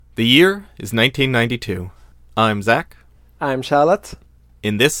The year is 1992. I'm Zach, I'm Charlotte.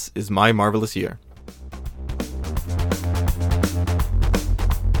 and this is My Marvelous Year.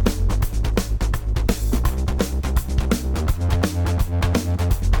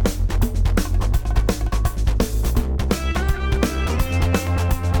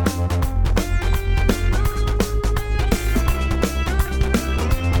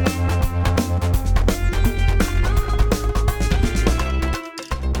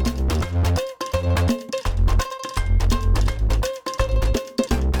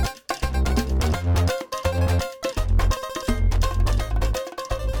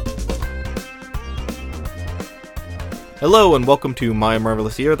 Hello and welcome to My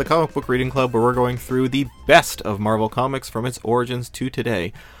Marvelous Year, the comic book reading club where we're going through the best of Marvel Comics from its origins to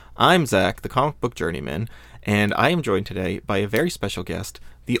today. I'm Zach, the comic book journeyman, and I am joined today by a very special guest,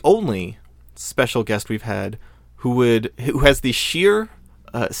 the only special guest we've had who has the sheer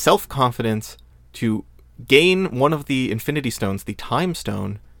self-confidence to gain one of the Infinity Stones, the Time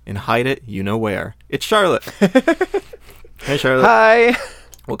Stone, and hide it you know where. It's Charlotte. Hey Charlotte. Hi.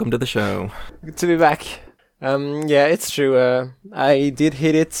 Welcome to the show. Good to be back. Yeah, it's true. I did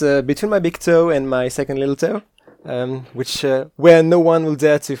hit it between my big toe and my second little toe, which where no one will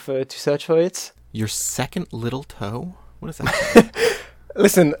dare to search for it. Your second little toe? What is that?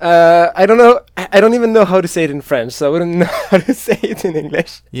 Listen, I don't know. I don't even know how to say it in French, so I wouldn't know how to say it in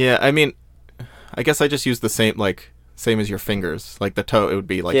English. Yeah, I mean, I guess I just use the same as your fingers. Like the toe, it would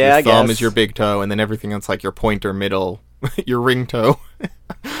be like Yeah, your thumb I is your big toe, and then everything else like your pointer, middle, your ring toe,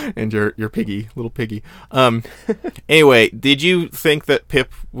 and your little piggy. Anyway, did you think that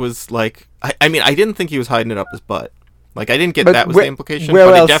Pip was like? I mean, I didn't think he was hiding it up his butt. Like, I didn't get But that was the implication. Where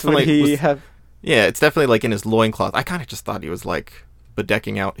but else it definitely would he was, have? Yeah, it's definitely like in his loincloth. I kind of just thought he was like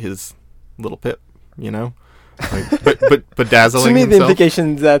bedecking out his little Pip, you know, like, but bedazzling To me, himself. the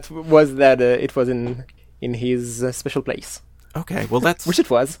implication that it was in his special place, Okay, well that's which it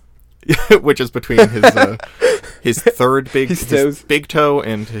was. which is between his third big His toes. big toe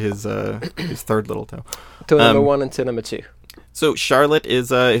and his third little toe. Toe number Um, 1 and toe number 2. So Charlotte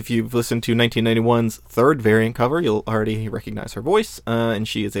is, if you've listened to 1991's third variant cover, you'll already recognize her voice, and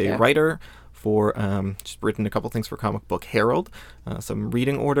she is a Yeah. writer for, she's written a couple things for Comic Book Herald, some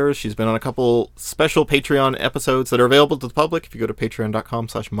reading orders. She's been on a couple special Patreon episodes that are available to the public. If you go to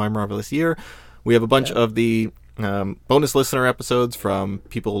patreon.com/mymarvelousyear, we have a bunch of the bonus listener episodes from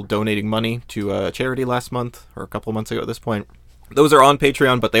people donating money to a charity last month, or a couple months ago at this point. Those are on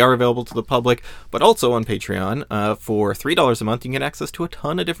Patreon, but they are available to the public, but also on Patreon. For $3 a month, you can get access to a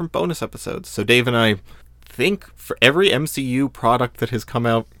ton of different bonus episodes. So Dave and I think for every MCU product that has come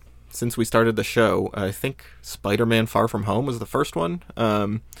out since we started the show, I think Spider-Man Far From Home was the first one,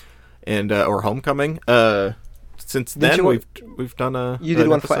 or Homecoming. Since Did then, you- we've done a... You did an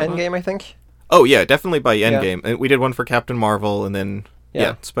one for episode on- Endgame, I think. Oh, yeah, definitely by Yeah. Endgame. And we did one for Captain Marvel, and then,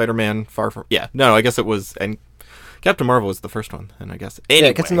 Yeah. Spider-Man Far From... Yeah, no, I guess it was... And Captain Marvel was the first one, and I guess... Anyway,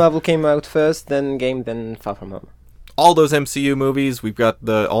 Yeah, Captain Marvel came out first, then Game, then Far From Home. all those MCU movies, we've got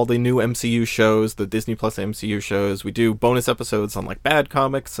all the new MCU shows, the Disney Plus MCU shows. We do bonus episodes on, like, bad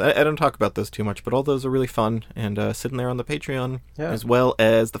comics. I don't talk about those too much, but all those are really fun, and sitting there on the Patreon, as well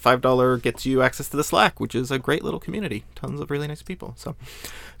as the $5 gets you access to the Slack, which is a great little community. Tons of really nice people. So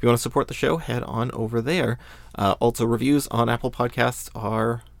if you want to support the show, head on over there. Also, reviews on Apple Podcasts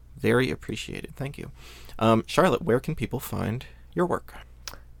are very appreciated. Thank you. Charlotte, where can people find your work?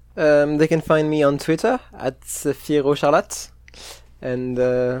 They can find me on Twitter at FieroCharlotte, and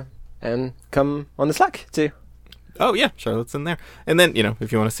come on the Slack too. Oh yeah, Charlotte's in there. And then,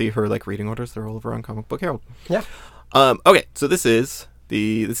 if you want to see her like reading orders, they're all over on Comic Book Herald. Yeah. Okay, so this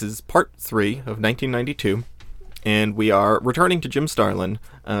is part 3 of 1992, and we are returning to Jim Starlin.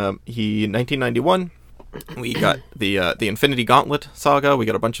 In 1991, we got the Infinity Gauntlet saga. We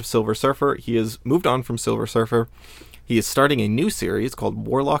got a bunch of Silver Surfer. He has moved on from Silver Surfer. He is starting a new series called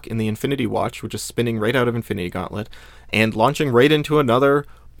Warlock in the Infinity Watch, which is spinning right out of Infinity Gauntlet, and launching right into another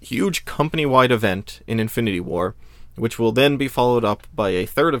huge company-wide event in Infinity War, which will then be followed up by a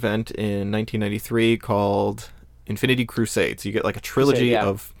third event in 1993 called Infinity Crusade. So you get like a trilogy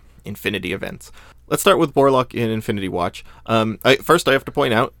of Infinity events. Let's start with Warlock in Infinity Watch. First, I have to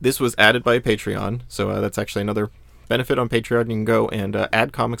point out, this was added by Patreon, so that's actually another benefit on Patreon. You can go and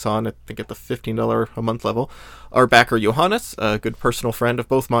add comics on, I think at the $15 a month level. Our backer, Johannes, a good personal friend of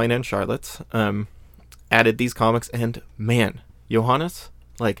both mine and Charlotte's, added these comics, and man, Johannes,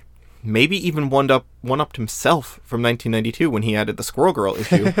 like, maybe even one-upped himself from 1992 when he added the Squirrel Girl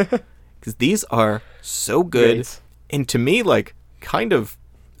issue, because these are so good, Great. and to me, like, kind of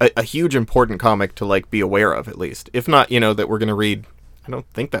a huge important comic to, like, be aware of, at least. If not, that we're going to read I don't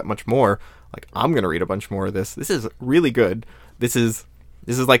think that much more. Like, I'm gonna read a bunch more of this. This is really good. This is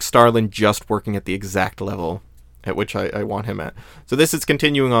like Starlin just working at the exact level at which I want him at. So this is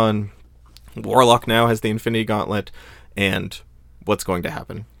continuing on. Warlock now has the Infinity Gauntlet, and what's going to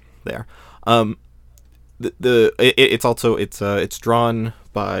happen there. It's drawn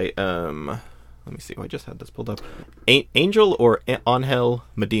by let me see. I just had this pulled up. Angel or Angel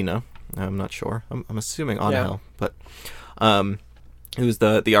Medina. I'm not sure. I'm assuming Angel, but who's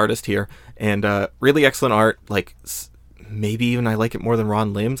the artist here? And really excellent art. Like maybe even I like it more than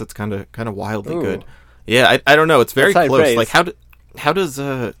Ron Lim's. It's kind of wildly good. Yeah, I don't know. It's very close. Praise. Like how does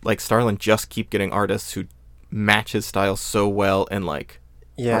like Starlin just keep getting artists who match his style so well and like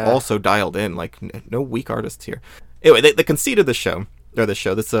are also dialed in? Like no weak artists here. Anyway, the conceit of the show or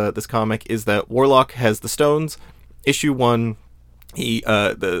this comic is that Warlock has the stones. Issue 1,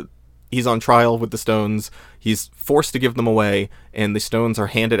 he's on trial with the stones. He's forced to give them away, and the stones are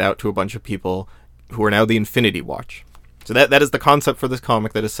handed out to a bunch of people who are now the Infinity Watch. So that is the concept for this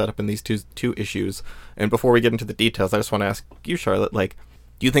comic that is set up in these two issues. And before we get into the details, I just want to ask you, Charlotte, like,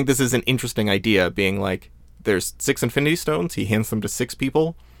 do you think this is an interesting idea, being like, there's 6 Infinity Stones, he hands them to 6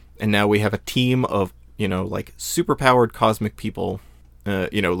 people, and now we have a team of, like, super-powered cosmic people,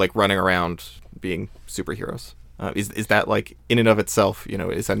 like, running around being superheroes. Is that, like, in and of itself,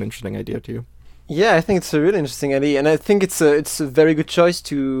 is that an interesting idea to you? Yeah, I think it's a really interesting idea, and I think it's a very good choice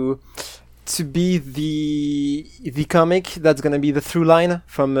to be the comic that's going to be the through line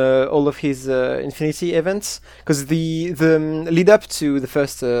from all of his Infinity events, because the lead up to the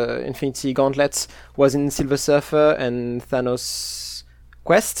first Infinity Gauntlet was in Silver Surfer and Thanos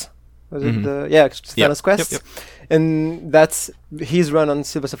Quest. Was it Thanos Quest? Yep. And that's his run on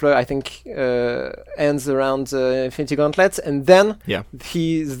Silver Surfer, I think, ends around Infinity Gauntlet, and then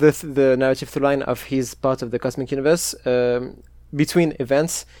he's the narrative through line of his part of the Cosmic Universe between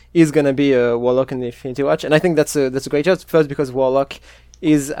events is gonna be Warlock and the Infinity Watch, and I think that's a great choice. First, because Warlock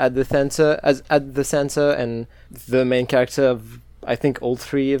is at the center, and the main character of I think all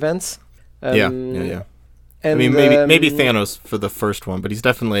 3 events. Yeah. And, I mean, maybe Thanos for the first one, but he's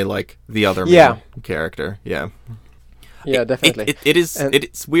definitely like the other main character. Yeah. Yeah, definitely.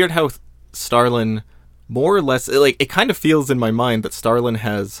 It's weird how Starlin, more or less, like it kind of feels in my mind that Starlin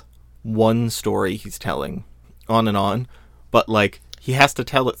has one story he's telling, on and on. But, like, he has to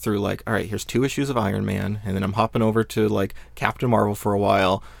tell it through, like, all right, here's 2 issues of Iron Man, and then I'm hopping over to, like, Captain Marvel for a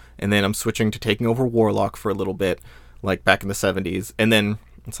while, and then I'm switching to taking over Warlock for a little bit, like, back in the 70s. And then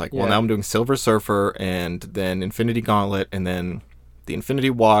it's like, well, now I'm doing Silver Surfer, and then Infinity Gauntlet, and then the Infinity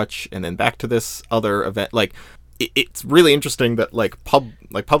Watch, and then back to this other event. Like, it's really interesting that, like,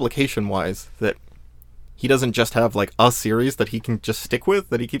 publication-wise, that he doesn't just have like a series that he can just stick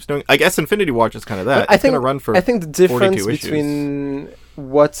with, that he keeps doing. I guess Infinity Watch is kind of that. I think the difference between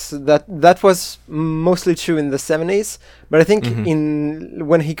that was mostly true in the 70s, but I think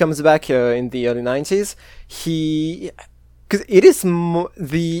when he comes back in the early 90s, because it is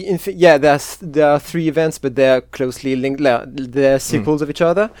there are 3 events, but they're closely linked. They're sequels of each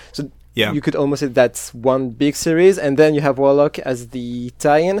other, so. Yeah. You could almost say that's one big series, and then you have Warlock as the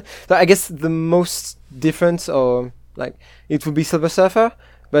tie-in. So I guess the most different, or like, it would be Silver Surfer,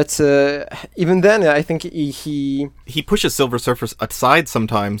 but even then, I think he pushes Silver Surfer aside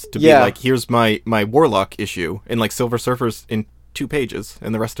sometimes to be like, here's my Warlock issue, and like Silver Surfer's in 2 pages,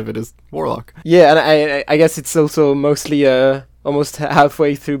 and the rest of it is Warlock. Yeah, and I guess it's also mostly almost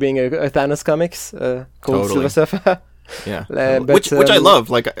halfway through being a Thanos comics called Silver Surfer. Yeah, which I love.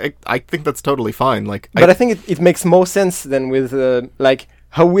 Like, I think that's totally fine. Like, but I think it makes more sense than with like,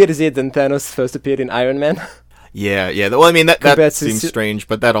 how weird is it than Thanos first appeared in Iron Man? Yeah. Well, I mean that seems strange,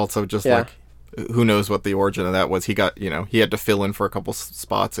 but that also just like, who knows what the origin of that was? He got he had to fill in for a couple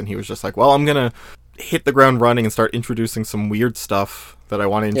spots, and he was just like, well, I'm gonna hit the ground running and start introducing some weird stuff that I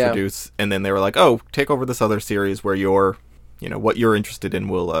want to introduce, and then they were like, oh, take over this other series where what you're interested in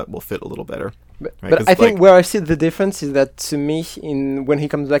will fit a little better. But I think where I see the difference is that, to me, when he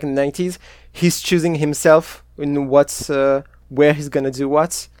comes back in the 90s, he's choosing himself in where he's gonna do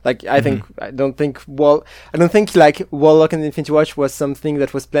what. Like, I don't think like Warlock and the Infinity Watch was something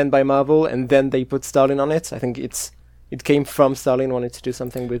that was planned by Marvel and then they put Starlin on it. I think it came from Starlin wanting to do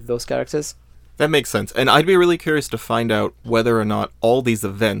something with those characters. That makes sense, and I'd be really curious to find out whether or not all these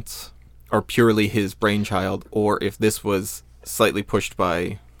events are purely his brainchild, or if this was slightly pushed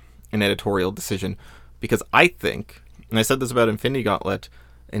by an editorial decision, because I think, and I said this about Infinity Gauntlet,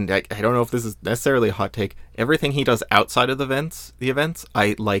 and I don't know if this is necessarily a hot take, everything he does outside of the events,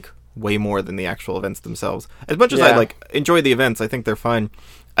 I like way more than the actual events themselves. As much as I like enjoy the events, I think they're fine.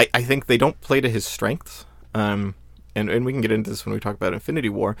 I think they don't play to his strengths. and we can get into this when we talk about Infinity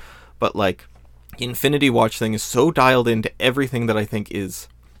War, but like Infinity Watch thing is so dialed into everything that I think is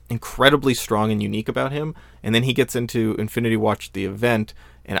incredibly strong and unique about him, and then he gets into Infinity Watch the event,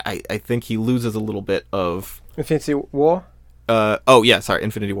 and I think he loses a little bit of Infinity War.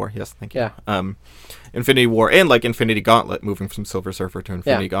 Infinity War. Yes, thank you. Yeah. Infinity War and like Infinity Gauntlet, moving from Silver Surfer to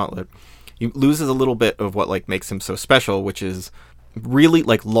Infinity Gauntlet, he loses a little bit of what like makes him so special, which is really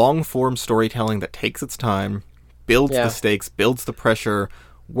like long form storytelling that takes its time, builds the stakes, builds the pressure,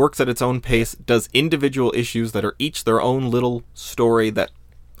 works at its own pace, does individual issues that are each their own little story that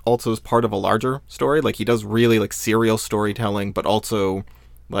also is part of a larger story. Like he does really like serial storytelling, but also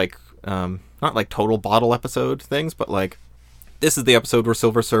like not like total bottle episode things, but like this is the episode where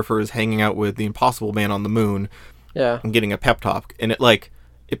Silver Surfer is hanging out with the Impossible Man on the moon and getting a pep talk, and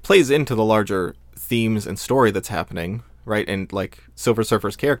it plays into the larger themes and story that's happening, right? And like Silver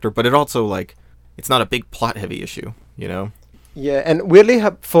Surfer's character, but it also like it's not a big plot heavy issue, you know? Yeah, and weirdly,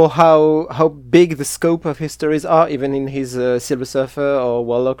 for how big the scope of his stories are, even in his Silver Surfer or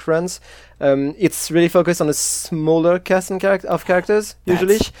Warlock runs, it's really focused on a smaller cast of characters,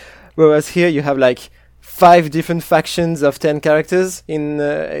 usually. Whereas here you have like 5 different factions of 10 characters,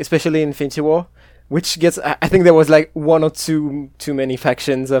 especially in Infinity War, which gets... I think there was like 1 or 2 too many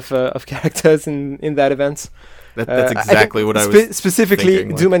factions of characters in that event. That's exactly what I was specifically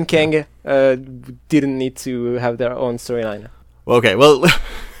thinking, Doom and Kang didn't need to have their own storyline. Okay, well,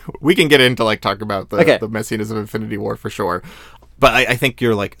 we can get into like talk about the messiness of Infinity War for sure, but I think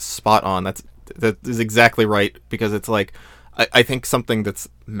you're like spot on. That is exactly right, because it's like I think something that's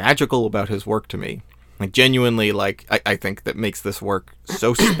magical about his work to me, like genuinely, like I think that makes this work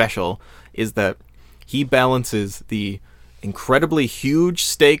so special, is that he balances the incredibly huge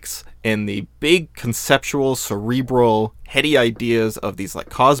stakes and the big conceptual, cerebral, heady ideas of these like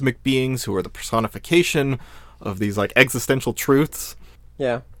cosmic beings who are the personification of these like existential truths.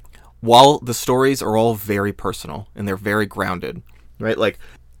 Yeah. While the stories are all very personal and they're very grounded, right? Like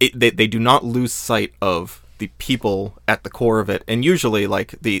they do not lose sight of the people at the core of it, and usually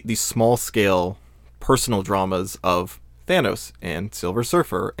like the small scale personal dramas of Thanos and Silver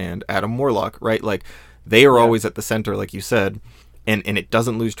Surfer and Adam Warlock, right? Like they are always at the center, like you said, and it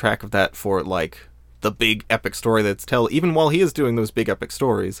doesn't lose track of that for like the big epic story that's even while he is doing those big epic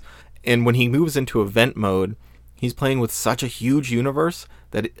stories. And when he moves into event mode, he's playing with such a huge universe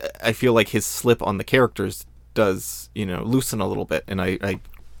that I feel like his slip on the characters does, loosen a little bit, and I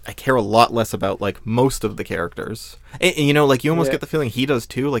care a lot less about like most of the characters. And like you almost get the feeling he does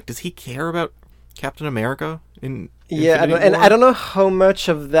too. Like, does he care about Captain America in Infinity War? I don't know how much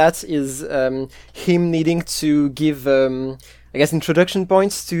of that is him needing to give I guess introduction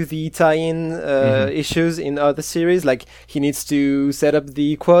points to the tie-in issues in other series. Like he needs to set up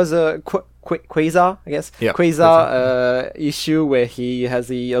the Quasar, I guess. Yeah, Quasar issue where he has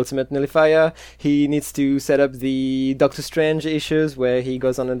the Ultimate Nullifier. He needs to set up the Doctor Strange issues where he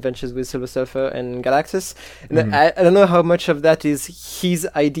goes on adventures with Silver Surfer and Galactus. And I don't know how much of that is his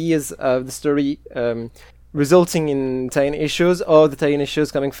ideas of the story resulting in tie-in issues, or the tie-in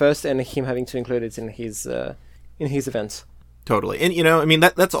issues coming first and him having to include it in his events. Totally. And I mean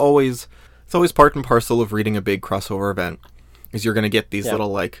that's always part and parcel of reading a big crossover event, is you're going to get these little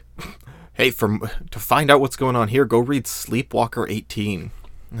like, hey, to find out what's going on here, go read Sleepwalker 18.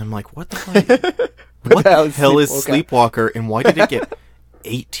 And I'm like, what the hell is Sleepwalker, and why did it get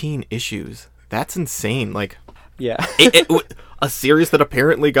 18 issues? That's insane. Like, yeah. A series that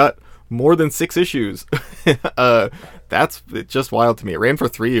apparently got more than 6 issues. That's just wild to me. It ran for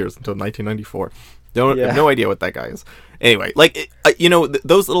 3 years until 1994. Have no idea what that guy is. Anyway, like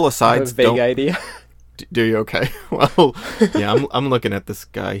those little asides. I have a vague idea. Do you? Okay. Well, yeah. I'm looking at this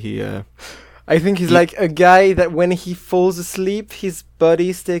guy. I think he's like a guy that when he falls asleep, his body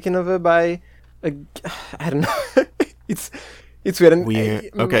is taken over by I don't know. It's weird.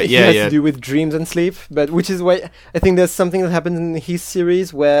 Okay. It has to do with dreams and sleep, but which is why I think there's something that happens in his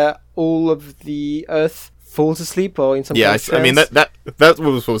series where all of the Earth falls asleep, or in some kind of trance. I mean that's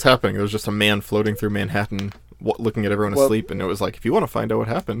what was happening. There was just a man floating through Manhattan, looking at everyone asleep, and it was like, if you want to find out what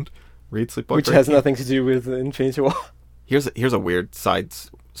happened, read Sleepwalker. Which has nothing to do with Infinity War. Here's a weird side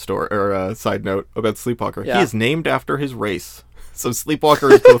story or side note about Sleepwalker. Yeah. He is named after his race, so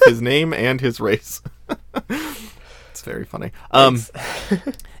Sleepwalker is both his name and his race. It's very funny.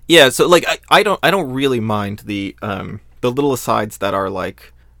 Yeah. So like I don't really mind the little asides that are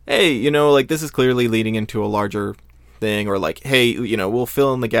like, hey, like this is clearly leading into a larger thing, or like, hey, we'll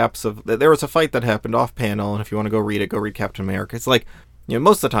fill in the gaps of there was a fight that happened off panel, and if you want to go read Captain America. It's like,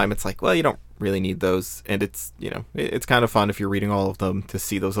 most of the time it's like, well, you don't really need those, and it's it's kind of fun if you're reading all of them to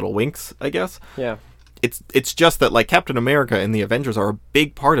see those little winks, I guess. Yeah. it's just that like Captain America and the Avengers are a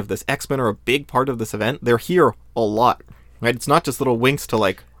big part of this. X-Men are a big part of this event. They're here a lot, right? It's not just little winks to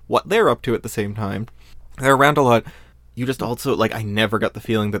like what they're up to at the same time. They're around a lot. You just also like I never got the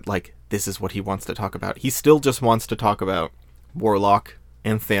feeling that like this is what he wants to talk about. He still just wants to talk about Warlock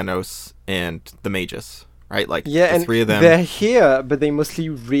and Thanos and the Magus. Right, like yeah, the and three of them. They're here, but they mostly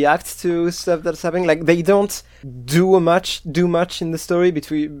react to stuff that's happening. Like they don't do much in the story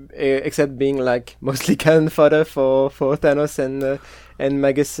between, except being like mostly cannon fodder for Thanos and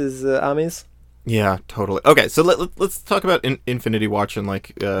Magus's armies. Yeah, totally. Okay, so let's talk about Infinity Watch and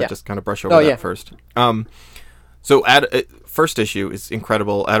like just kind of brush over that first. So first issue is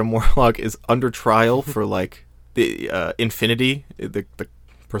incredible. Adam Warlock is under trial for like the Infinity, the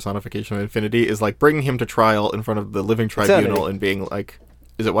personification of Infinity, is like bringing him to trial in front of the Living Tribunal and being like,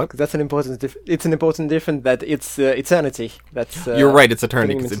 is it what? That's an important. It's an important difference that it's Eternity. That's you're right. It's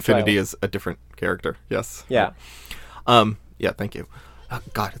Eternity because Infinity is a different character. Yes. Yeah. Yeah. Thank you.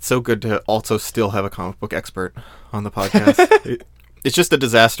 God, it's so good to also still have a comic book expert on the podcast. It's just a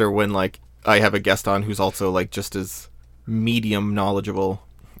disaster when like I have a guest on who's also like just as medium knowledgeable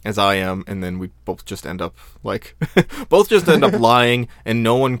as I am, and then we both just end up lying, and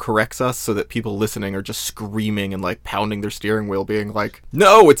no one corrects us, so that people listening are just screaming and like pounding their steering wheel, being like,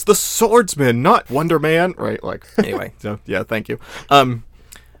 "No, it's the Swordsman, not Wonder Man!" Right? Like, anyway. So yeah, thank you.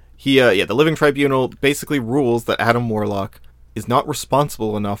 The Living Tribunal basically rules that Adam Warlock is not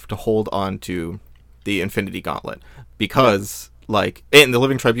responsible enough to hold on to the Infinity Gauntlet because, like, and the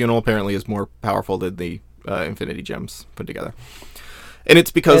Living Tribunal apparently is more powerful than the Infinity Gems put together. And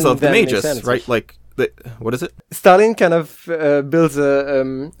it's because of the Magus, right? Like, what is it? Starlin kind of builds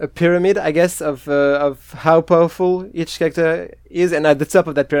a pyramid, I guess, of how powerful each character is, and at the top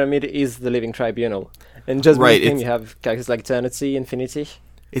of that pyramid is the Living Tribunal. And just beneath him, you have characters like Eternity, Infinity.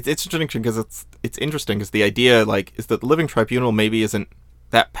 It's interesting because it's interesting because the idea like is that the Living Tribunal maybe isn't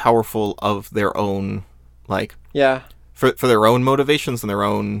that powerful of their own like for their own motivations and their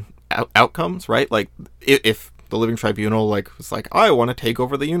own outcomes, right? Like if the Living Tribunal like was like, I want to take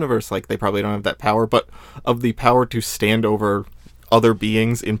over the universe, like they probably don't have that power, but of the power to stand over other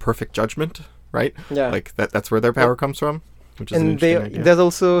beings in perfect judgment, right? Yeah, like that's where their power comes from, which is an interesting idea. There's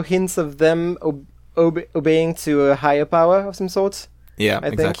also hints of them obeying to a higher power of some sort. Yeah, I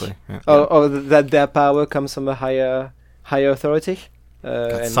exactly. Think. Yeah. Or that their power comes from a higher authority.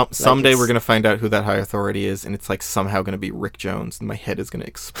 Someday we're gonna find out who that high authority is, and it's like somehow gonna be Rick Jones, and my head is gonna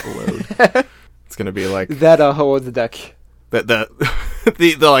explode. It's gonna be like that or Howard the Duck.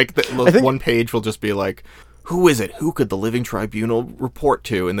 One page will just be like, who is it? Who could the Living Tribunal report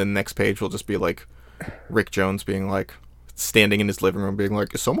to? And then the next page will just be like Rick Jones being like standing in his living room, being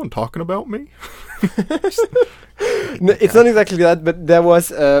like, is someone talking about me? No, it's not exactly that, but there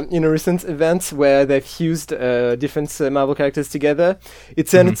was in a recent event where they fused different Marvel characters together.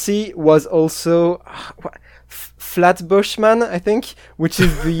 Eternity was also Flatbushman, I think, which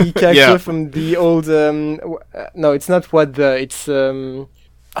is the character from the old. No, it's not it's.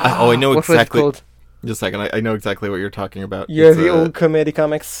 I know exactly. Just a second, I know exactly what you're talking about. Yeah, it's the old comedy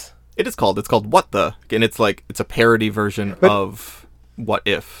comics. It's called What the, and it's a parody version of What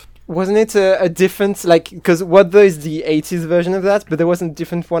If. Wasn't it a different, like, because What the is the 80s version of that, but there was a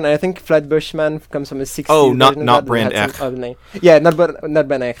different one. I think Flatbushman comes from a 60s version not of Brand X. Yeah, not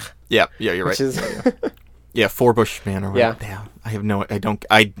Brand X. Yeah, you're right. Yeah, Forbushman or whatever. Yeah.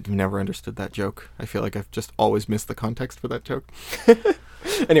 I've never understood that joke. I feel like I've just always missed the context for that joke.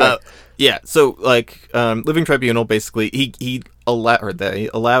 Anyway. So Living Tribunal basically they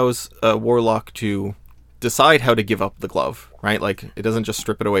allows Warlock to decide how to give up the glove, right? Like it doesn't just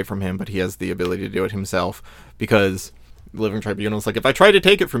strip it away from him, but he has the ability to do it himself because the Living Tribunal is like, if I try to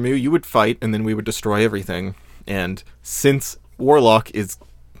take it from you, you would fight and then we would destroy everything. And since Warlock is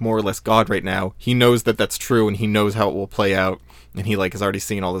more or less God right now, he knows that that's true and he knows how it will play out, and he has already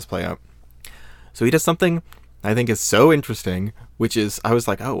seen all this play out. So he does something I think is so interesting, which is, I was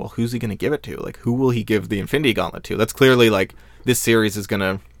like, oh, well, who's he going to give it to? Like, who will he give the Infinity Gauntlet to? That's clearly, like, this series is going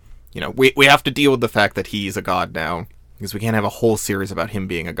to, we have to deal with the fact that he's a god now, because we can't have a whole series about him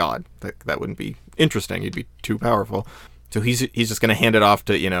being a god. That wouldn't be interesting. He'd be too powerful. So he's just going to hand it off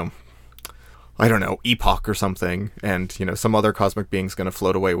to, I don't know, Epoch or something, and, some other cosmic being's going to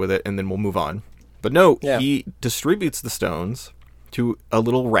float away with it, and then we'll move on. But no, he distributes the stones to a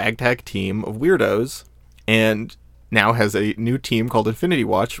little ragtag team of weirdos, and now has a new team called Infinity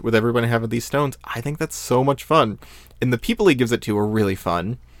Watch with everybody having these stones. I think that's so much fun. And the people he gives it to are really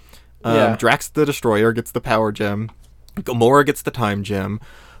fun. Drax the Destroyer gets the Power Gem. Gamora gets the Time Gem.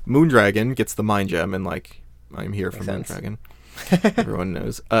 Moondragon gets the Mind Gem, and I'm here for Moondragon. Everyone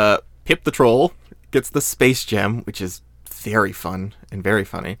knows. Pip the Troll gets the space gem, which is very fun and very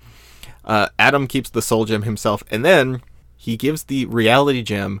funny. Adam keeps the soul gem himself, and then he gives the reality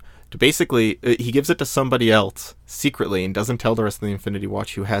gem to basically, he gives it to somebody else secretly and doesn't tell the rest of the Infinity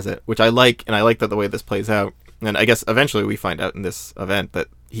Watch who has it, which I like, and I like that the way this plays out. And I guess eventually we find out in this event that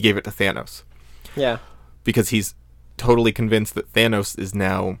he gave it to Thanos. Yeah. Because he's totally convinced that Thanos is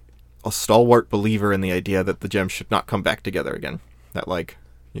now a stalwart believer in the idea that the gems should not come back together again. That, like,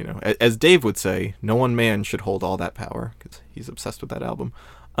 you know, as Dave would say, no one man should hold all that power, because he's obsessed with that album.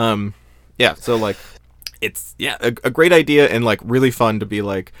 Yeah, so, like, it's, yeah, a great idea, and, like, really fun to be,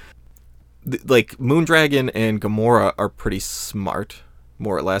 like Moondragon and Gamora are pretty smart,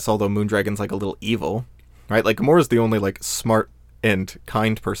 more or less, although Moondragon's, like, a little evil, right? Like, Gamora's the only, like, smart and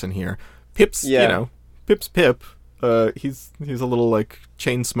kind person here. Pip's, you know, Pip's Pip. He's a little, like,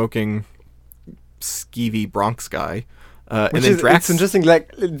 chain-smoking, skeevy Bronx guy. And then Drax... It's interesting,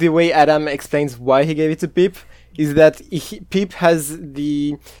 like, the way Adam explains why he gave it to Pip is that Pip has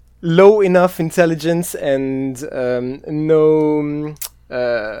the low enough intelligence and no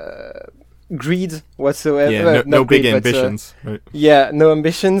greed whatsoever. Yeah, no big greed, ambitions. Right. Yeah, no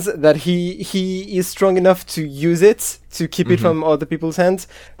ambitions, that he is strong enough to use it, to keep it from other people's hands,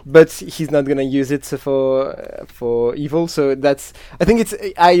 but he's not gonna use it for evil. So that's, I think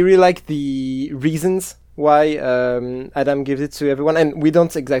I really like the reasons why Adam gives it to everyone, and we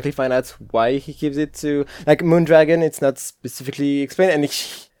don't exactly find out why he gives it to, like, Moondragon. It's not specifically explained,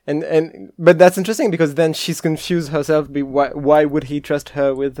 and but that's interesting, because then she's confused herself. Why would he trust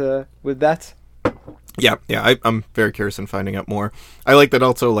her with that? Yeah, I'm very curious in finding out more. I like that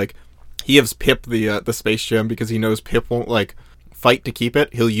also, like, he gives Pip the space gem because he knows Pip won't, like, fight to keep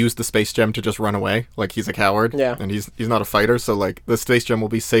it. He'll use the space gem to just run away. Like, he's a coward. Yeah. And he's not a fighter, so, like, the space gem will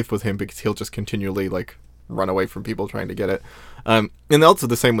be safe with him because he'll just continually, like, run away from people trying to get it. And also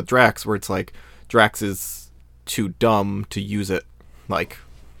the same with Drax, where it's like Drax is too dumb to use it, like,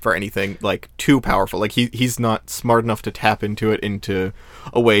 for anything, like, too powerful. Like, he's not smart enough to tap into it into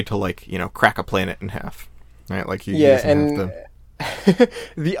a way to, like, you know, crack a planet in half. Right? Like, he doesn't have the...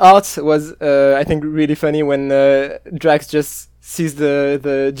 The art was, I think, really funny when Drax just sees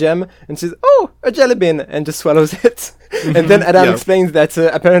the gem and says, "Oh, a jelly bean," and just swallows it. And then Adam explains that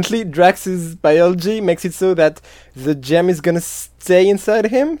apparently Drax's biology makes it so that the gem is gonna stay inside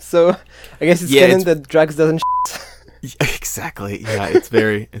him. So I guess it's canon that Drax doesn't Exactly. Yeah,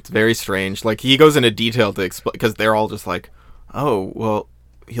 it's very strange. Like, he goes into detail to explain, because they're all just like, "Oh, well,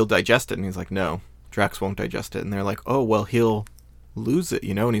 he'll digest it," and he's like, "No, Drax won't digest it." And they're like, "Oh, well, he'll lose it,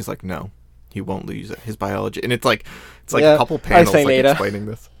 you know?" And he's like, "No, he won't lose it. His biology." And it's like a couple panels, like, explaining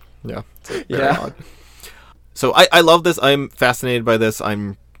this. Yeah. It's very odd. So I love this. I'm fascinated by this.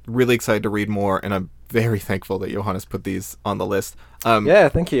 I'm really excited to read more, and I'm very thankful that Johannes put these on the list. Yeah,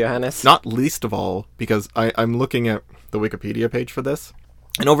 thank you, Johannes. Not least of all because I'm looking at the Wikipedia page for this,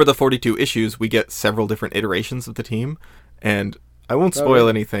 and over the 42 issues, we get several different iterations of the team, and I won't spoil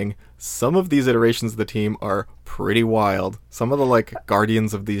anything. Some of these iterations of the team are pretty wild. Some of the, like,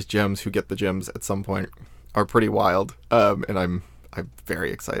 guardians of these gems who get the gems at some point are pretty wild, and I'm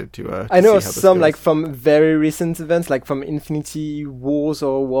very excited to I know see how some this goes. Like, from very recent events, like from Infinity Wars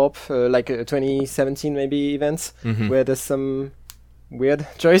or Warp, like 2017 maybe events, where there's some weird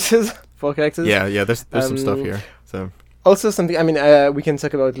choices for characters. Yeah, there's some stuff here. So also something, I mean, we can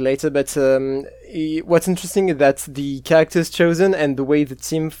talk about later, but what's interesting is that the characters chosen and the way the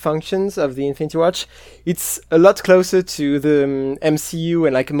team functions of the Infinity Watch, it's a lot closer to the MCU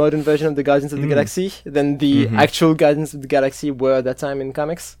and, like, a modern version of the Guardians of the Galaxy than the actual Guardians of the Galaxy were at that time in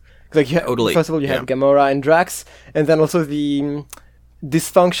comics. Like, first of all, you had Gamora and Drax, and then also the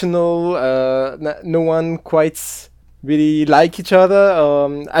dysfunctional, no one quite really like each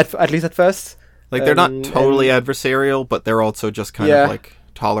other, at least at first. Like, they're not totally adversarial, but they're also just kind of, like,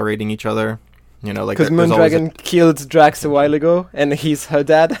 tolerating each other. You know, like, because Moondragon killed Drax a while ago, and he's her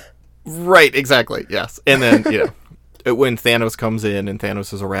dad. Right, exactly, yes. And then, you know, when Thanos comes in and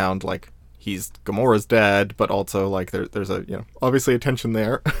Thanos is around, like, he's Gamora's dad, but also, like, there's a, you know, obviously a tension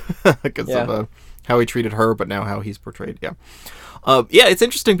there because of how he treated her, but now how he's portrayed, yeah, it's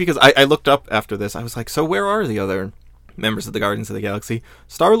interesting because I looked up after this. I was like, so where are the other members of the Guardians of the Galaxy?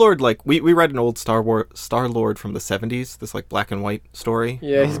 Star-Lord, like, we read an old Star-Lord from the 70s, this, like, black and white story.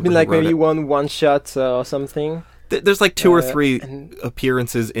 Yeah, he's been, like, maybe one shot or something. There's, like, two or three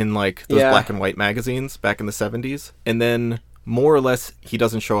appearances in, like, those black and white magazines back in the 70s, and then more or less he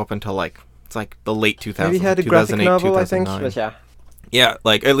doesn't show up until, like, it's like the late 2000s. Maybe he had a graphic novel, I think, but yeah. Yeah,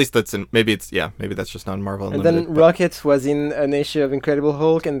 like, at least that's in, maybe that's just on Marvel Unlimited. And then Rocket was in an issue of Incredible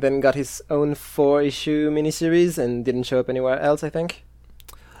Hulk and then got his own 4-issue miniseries and didn't show up anywhere else, I think.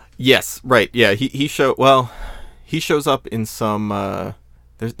 Yes, right. Yeah, he shows up in some.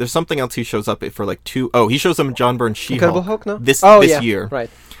 There's something else he shows up for like two. Oh, he shows up in John Byrne's Incredible She-Hulk Hulk, no? this yeah, year, right?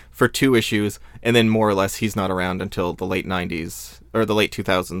 For 2 issues, and then more or less he's not around until the late 90s or the late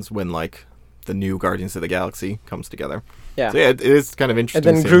 2000s when like the new Guardians of the Galaxy comes together. Yeah. So yeah, it is kind of interesting.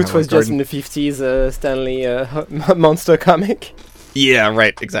 And then Groot was just in the 50s Stanley monster comic. Yeah,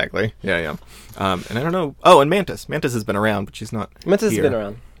 right. Exactly. Yeah. And I don't know. Oh, and Mantis. Mantis has been around, but she's not. Mantis here. has been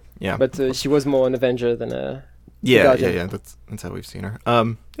around. Yeah, but she was more an Avenger than a. Yeah. That's how we've seen her.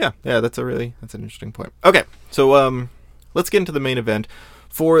 Yeah. That's an interesting point. Okay, so let's get into the main event.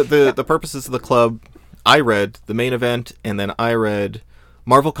 For the purposes of the club, I read the main event, and then I read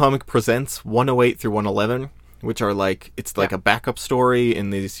Marvel Comic Presents 108 through 111, which are like it's like a backup story in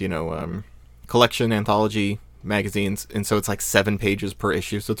these collection anthology magazines, and so it's like 7 pages per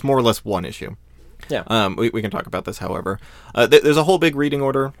issue, so it's more or less one issue. Yeah. We can talk about this, however. There's a whole big reading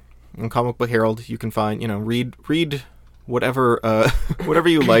order in Comic Book Herald. You can find, read whatever whatever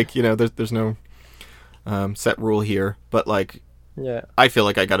you like. There's no set rule here, but like, I feel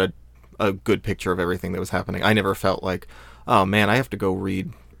like I got a good picture of everything that was happening. I never felt like, oh man, I have to go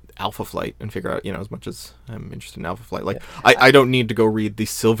read Alpha Flight and figure out, as much as I'm interested in Alpha Flight. Like, I don't need to go read the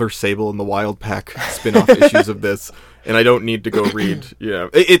Silver Sable and the Wild Pack spin-off issues of this, and I don't need to go read,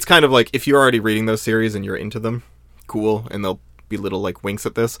 It's kind of like, if you're already reading those series and you're into them, cool, and they'll be little, like, winks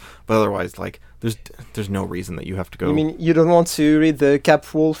at this, but otherwise, like, there's no reason that you have to go... You mean you don't want to read the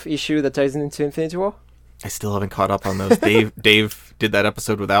Cap Wolf issue that ties into Infinity War? I still haven't caught up on those. Dave did that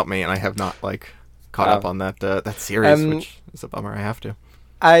episode without me, and I have not, like, caught up on that series, which is a bummer. I have to.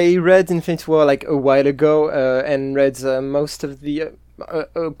 I read Infinity War like a while ago, and read most of the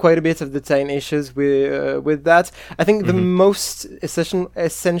quite a bit of the 10 issues with that. I think the most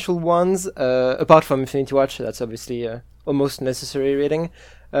essential ones, apart from Infinity Watch, that's obviously almost necessary reading.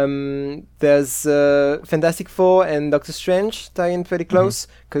 There's Fantastic Four and Doctor Strange tie in pretty close,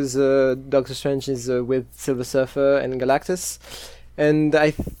 because Doctor Strange is with Silver Surfer and Galactus, and I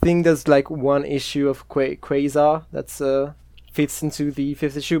think there's like one issue of Quasar that's fits into the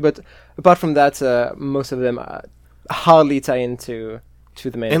 5th issue, but apart from that, most of them hardly tie into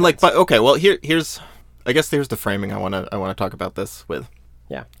the main. And event. Well, here's the framing I want to talk about this with.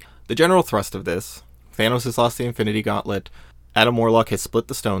 Yeah. The general thrust of this: Thanos has lost the Infinity Gauntlet. Adam Warlock has split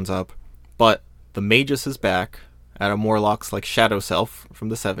the stones up, but the Magus is back. Adam Warlock's like shadow self from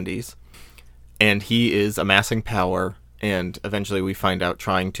the 70s, and he is amassing power, and eventually we find out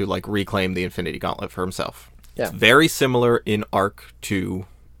trying to like reclaim the Infinity Gauntlet for himself. Yeah. It's very similar in arc to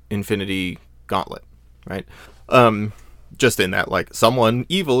Infinity Gauntlet, right? Just in that, like, someone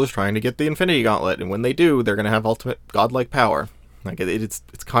evil is trying to get the Infinity Gauntlet, and when they do, they're going to have ultimate godlike power. Like, it's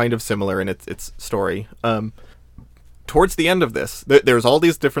kind of similar in its story. Towards the end of this, there's all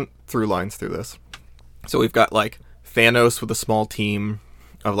these different through lines through this. So we've got, like, Thanos with a small team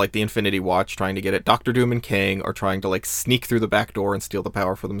of, like, the Infinity Watch trying to get it. Doctor Doom and Kang are trying to, like, sneak through the back door and steal the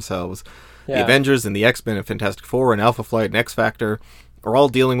power for themselves. Yeah. The Avengers and the X-Men and Fantastic Four and Alpha Flight and X-Factor are all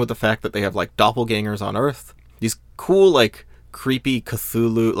dealing with the fact that they have, like, doppelgangers on Earth. These cool, like, creepy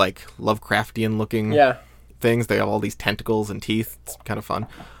Cthulhu, like, Lovecraftian-looking things. They have all these tentacles and teeth. It's kind of fun.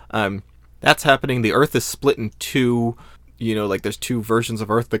 That's happening. The Earth is split in two. Like, there's 2 versions of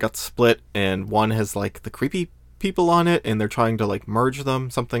Earth that got split, and one has, like, the creepy people on it, and they're trying to, like, merge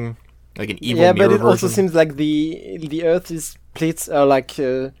them. Something like an evil mirror but it version. also seems like the Earth is split,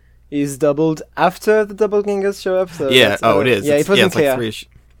 is doubled after the doppelgangers show up. So it is. Yeah, it wasn't clear. Like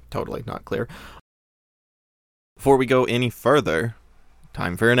totally not clear. Before we go any further,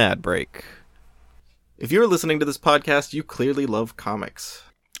 time for an ad break. If you're listening to this podcast, you clearly love comics.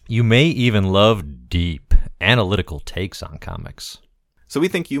 You may even love deep, analytical takes on comics. So we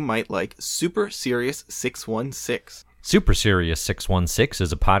think you might like Super Serious 616. Super Serious 616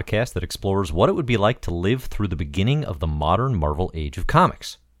 is a podcast that explores what it would be like to live through the beginning of the modern Marvel age of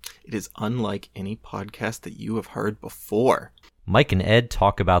comics. It is unlike any podcast that you have heard before. Mike and Ed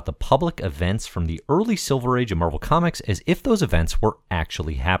talk about the public events from the early Silver Age of Marvel Comics as if those events were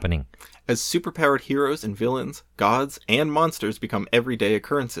actually happening. As superpowered heroes and villains, gods, and monsters become everyday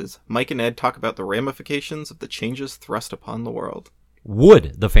occurrences, Mike and Ed talk about the ramifications of the changes thrust upon the world.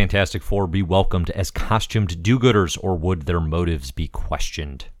 Would the Fantastic Four be welcomed as costumed do-gooders, or would their motives be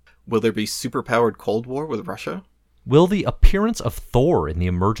questioned? Will there be superpowered Cold War with Russia? Will the appearance of Thor and the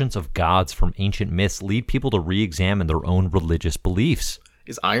emergence of gods from ancient myths lead people to re-examine their own religious beliefs?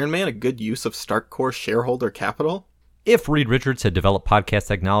 Is Iron Man a good use of StarkCorp shareholder capital? If Reed Richards had developed podcast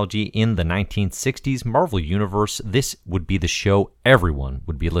technology in the 1960s Marvel Universe, this would be the show everyone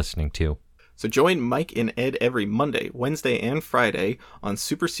would be listening to. So join Mike and Ed every Monday, Wednesday, and Friday on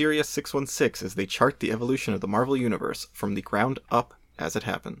Super Sirius 616 as they chart the evolution of the Marvel Universe from the ground up as it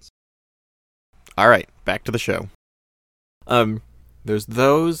happens. All right, back to the show. There's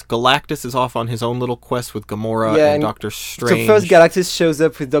those. Galactus is off on his own little quest with Gamora and Doctor Strange. So first Galactus shows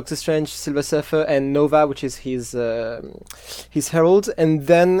up with Doctor Strange, Silver Surfer, and Nova, which is his herald, and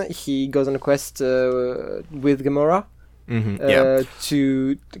then he goes on a quest with Gamora.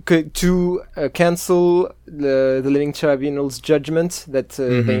 To cancel the Living Tribunal's judgment that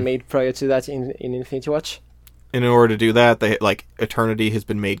they made prior to that in Infinity Watch. And in order to do that, they Eternity has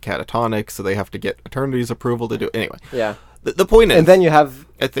been made catatonic, so they have to get Eternity's approval to do it. Anyway. Yeah. The point is, and then you have.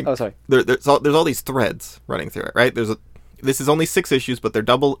 I think. Oh, sorry. There's all these threads running through it, right? This is only 6 issues, but they're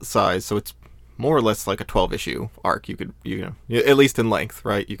double size, so it's more or less like a 12-issue arc. You could, at least in length,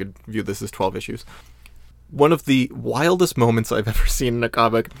 right? You could view this as 12 issues. One of the wildest moments I've ever seen in a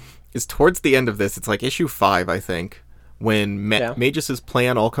comic is towards the end of this. It's like issue 5, I think, when Magus'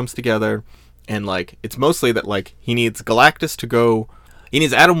 plan all comes together, and like it's mostly that like he needs Galactus to go. He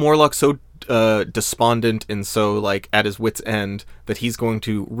needs Adam Warlock so despondent and so like at his wit's end that he's going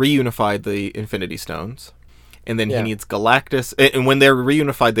to reunify the Infinity Stones, and then he needs Galactus, and when they're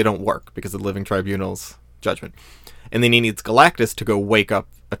reunified they don't work because of the Living Tribunal's judgment, and then he needs Galactus to go wake up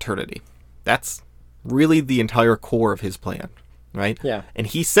Eternity. That's really the entire core of his plan, right? Yeah. And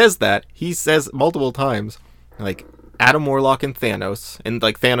he says multiple times like Adam Warlock and Thanos, and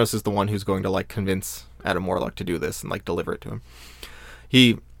like Thanos is the one who's going to like convince Adam Warlock to do this and like deliver it to him.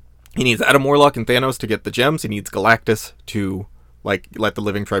 He needs Adam Warlock and Thanos to get the gems. He needs Galactus to like let the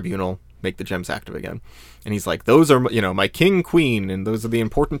Living Tribunal make the gems active again. And he's like, those are, my king, queen, and those are the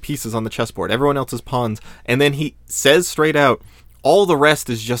important pieces on the chessboard. Everyone else is pawns. And then he says straight out, all the rest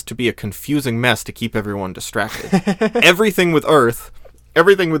is just to be a confusing mess to keep everyone distracted. Everything with Earth,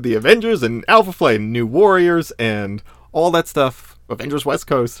 everything with the Avengers and Alpha Flight and New Warriors and all that stuff, Avengers West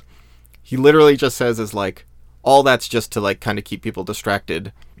Coast, he literally just says is like, all that's just to like kind of keep people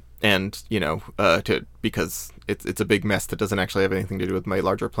distracted. And, because it's a big mess that doesn't actually have anything to do with my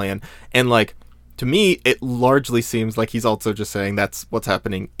larger plan. And, like, to me, it largely seems like he's also just saying that's what's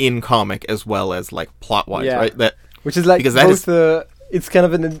happening in comic as well as, like, plot-wise, right? Which is, like, both, it's kind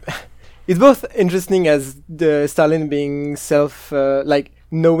of it's both interesting as the Starlin being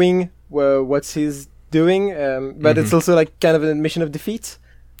knowing what he's doing, but it's also, like, kind of an admission of defeat,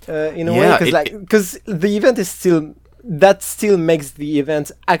 in a way. Because the event is still... That still makes the event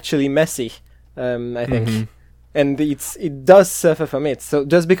actually messy, I think, and it does suffer from it. So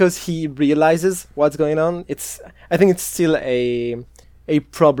just because he realizes what's going on, I think it's still a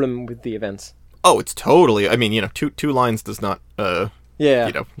problem with the event. Oh, it's totally. I mean, two lines does not,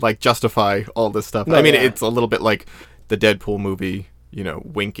 justify all this stuff. No, it's a little bit like the Deadpool movie,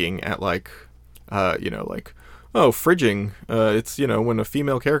 winking at fridging. It's, when a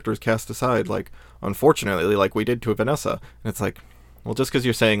female character is cast aside, like, unfortunately, like we did to Vanessa. And it's like, well, just because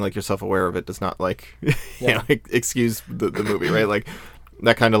you're saying, like, you're self-aware of it does not, like, excuse the movie, right? Like,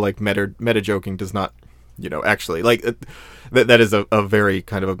 that kind of, like, meta joking does not, actually, like, that is a very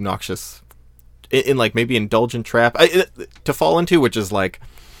kind of obnoxious, in like, maybe indulgent trap to fall into, which is like,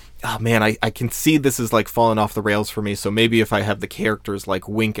 oh man, I can see this is like falling off the rails for me. So maybe if I have the characters like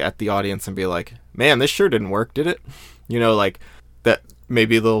wink at the audience and be like, man, this sure didn't work, did it? Like that,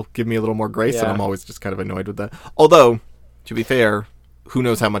 maybe they'll give me a little more grace. And I'm always just kind of annoyed with that. Although, to be fair, who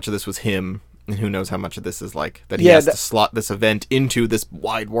knows how much of this was him and who knows how much of this is like that he has to slot this event into this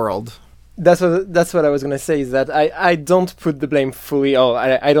wide world. That's what I was gonna say, is that I don't put the blame fully.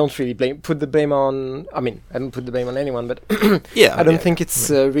 I don't really put the blame on. I mean, I don't put the blame on anyone, but I don't think it's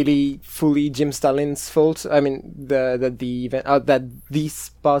really fully Jim Starlin's fault. I mean, that the event that these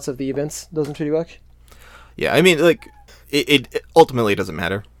parts of the events doesn't really work. Yeah, I mean, like it ultimately doesn't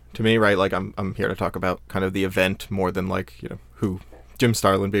matter to me, right? Like I'm here to talk about kind of the event more than like who Jim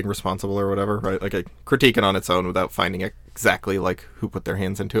Starlin being responsible or whatever, right? Like I critique it on its own without finding exactly like who put their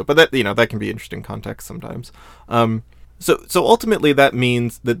hands into it. But that that can be interesting context sometimes. So ultimately that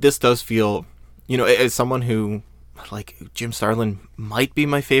means that this does feel, as someone who like Jim Starlin might be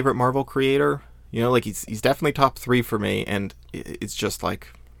my favorite Marvel creator. Like he's definitely top 3 for me, and it's just like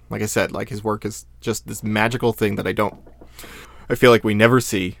I said, like his work is just this magical thing that I feel like we never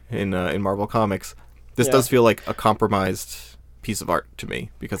see in Marvel Comics. This does feel like a compromised piece of art to me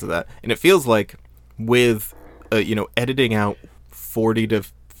because of that, and it feels like with editing out 40 to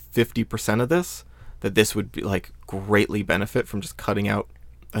 50% of this, that this would be like greatly benefit from just cutting out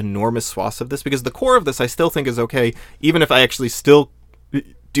enormous swaths of this, because the core of this I still think is okay, even if I actually still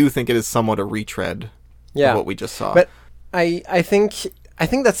do think it is somewhat a retread of what we just saw. But I think I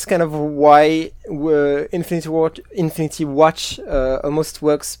think that's kind of why Infinity Watch almost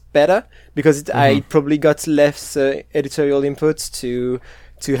works better, because I probably got less editorial input to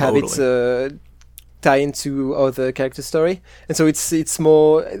have it tie into other character story, and so it's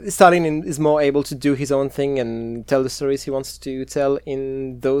more Starlin is more able to do his own thing and tell the stories he wants to tell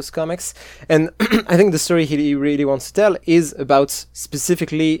in those comics. And I think the story he really wants to tell is about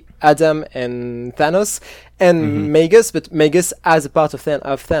specifically Adam and Thanos and Magus, but Magus as a part of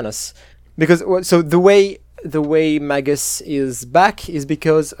Thanos, because so the way Magus is back is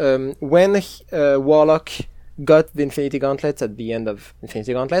because when Warlock got the Infinity Gauntlet at the end of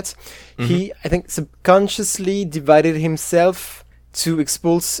Infinity Gauntlet, he, I think, subconsciously divided himself to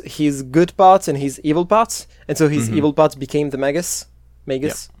expulse his good parts and his evil parts, and so his evil parts became the Magus.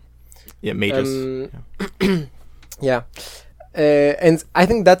 Yeah, Magus. Yeah. And I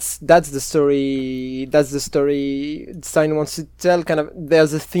think that's the story. That's the story Stein wants to tell. Kind of,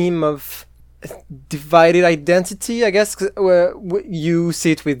 there's a theme of divided identity, I guess, where you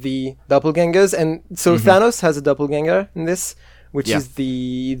see it with the doppelgangers, and so Thanos has a doppelganger in this, which is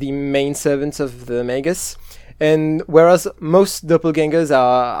the main servant of the Magus, and whereas most doppelgangers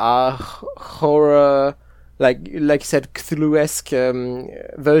are horror, like you said, Cthulhu-esque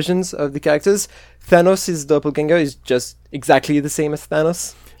versions of the characters, Thanos' doppelganger is just exactly the same as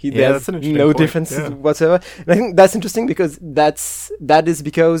Thanos. There's no difference whatsoever. And I think that's interesting because that is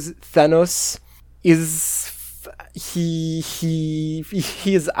because Thanos is he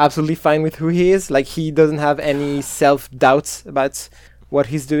is absolutely fine with who he is. Like, he doesn't have any self-doubt about what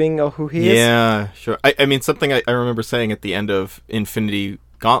he's doing or who he is. Yeah, sure. I mean, something I remember saying at the end of Infinity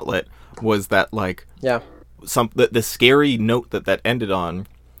Gauntlet was that, like, the scary note that ended on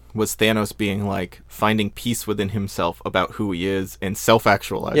was Thanos being like finding peace within himself about who he is and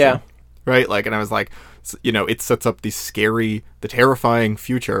self-actualizing. Yeah. Right? Like, and I was like, you know, it sets up the terrifying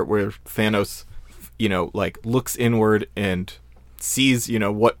future where Thanos, you know, like looks inward and sees, you know,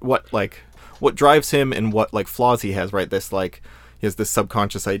 what drives him and what like flaws he has, right? This like, he has this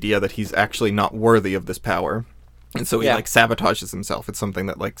subconscious idea that he's actually not worthy of this power. And so he like sabotages himself. It's something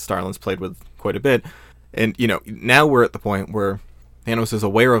that like Starlin's played with quite a bit. And, you know, now we're at the point where Thanos is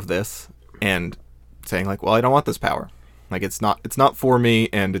aware of this and saying like, well, I don't want this power. Like, it's not for me,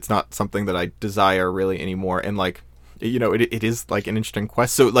 and it's not something that I desire really anymore. And like, you know, it is like an interesting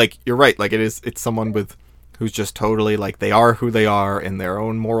quest. So like, you're right. Like, it's someone who's just totally like, they are who they are, and their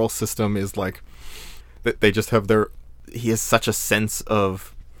own moral system is like, that they just have he has such a sense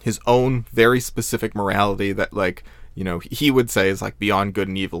of his own very specific morality that, like, you know, he would say is like beyond good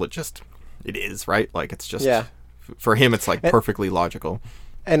and evil. It is, right? Like, it's just, for him, it's like perfectly logical.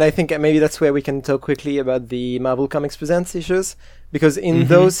 And I think maybe that's where we can talk quickly about the Marvel Comics Presents issues, because in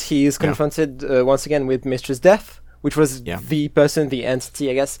those he is confronted once again with Mistress Death, which was the person, the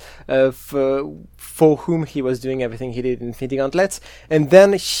entity, I guess, for whom he was doing everything he did in Infinity Gauntlet. And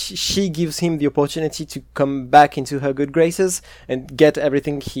then she gives him the opportunity to come back into her good graces and get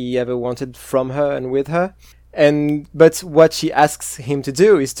everything he ever wanted from her and with her. But what she asks him to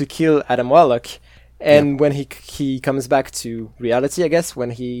do is to kill Adam Warlock. And when he comes back to reality, I guess,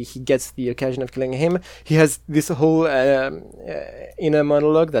 when he gets the occasion of killing him, he has this whole inner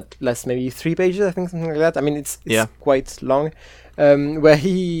monologue that lasts maybe 3 pages, I think, something like that. I mean, it's quite long, where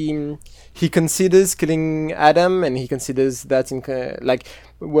he considers killing Adam, and he considers that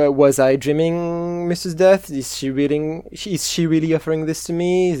was I dreaming, Mrs. Death? Is she really offering this to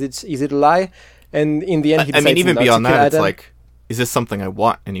me? Is it a lie? And in the end, he decides I mean, even not beyond to kill that, Adam. it's like, is this something I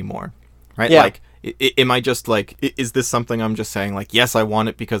want anymore? Right? Yeah. Like, am I just like, is this something I'm just saying like, yes, I want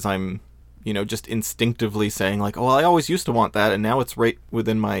it because I'm, you know, just instinctively saying like, oh, well, I always used to want that, and now it's right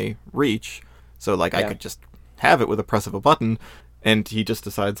within my reach, so like I could just have it with a press of a button. And he just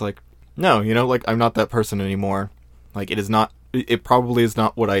decides like, no, you know, like, I'm not that person anymore. Like, it probably is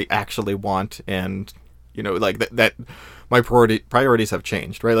not what I actually want, and, you know, like that my priorities have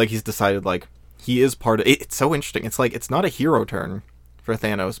changed, right? Like, he's decided like he is part of it. It's so interesting. It's like, it's not a hero turn for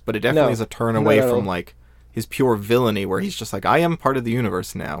Thanos, but it definitely is a turn away from like his pure villainy, where he's just like, I am part of the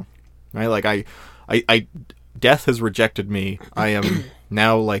universe now, right? Like, I death has rejected me. I am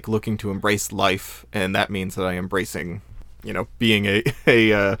now like looking to embrace life, and that means that I am embracing, you know, being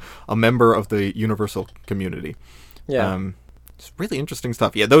a member of the universal community. It's really interesting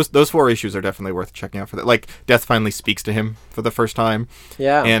stuff. Yeah, those 4 issues are definitely worth checking out for that. Like, Death finally speaks to him for the first time.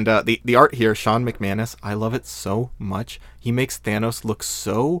 Yeah. And the art here, Sean McManus, I love it so much. He makes Thanos look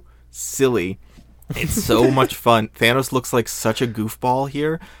so silly. It's so much fun. Thanos looks like such a goofball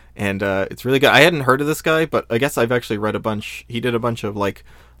here, and it's really good. I hadn't heard of this guy, but I guess I've actually read a bunch. He did a bunch of like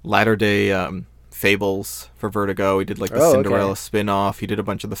latter-day Fables for Vertigo. He did like the Oh, okay. Cinderella spin-off. He did a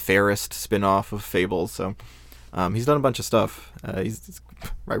bunch of the Fairest spin-off of Fables. So he's done a bunch of stuff. I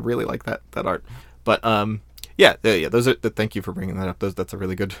really like that art. But yeah, those are. Thank you for bringing that up. That's a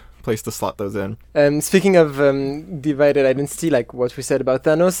really good place to slot those in. Speaking of divided identity, like what we said about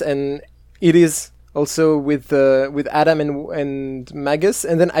Thanos, and it is also with Adam and Magus,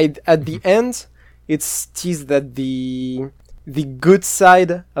 and then at the end, it's teased that the good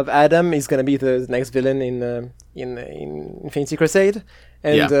side of Adam is gonna be the next villain in Infinity Crusade,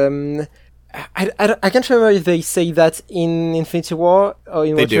 and I can't remember if they say that in Infinity War or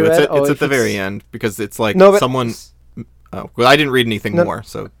in They what do. you read, It's at the very end because it's like No, but- someone. Oh, well, I didn't read anything No. more,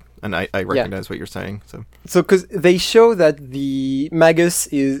 so and I recognize what you're saying. So because they show that the Magus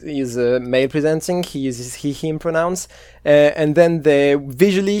is male presenting, he uses he/him pronouns, and then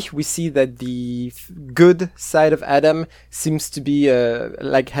visually we see that the good side of Adam seems to be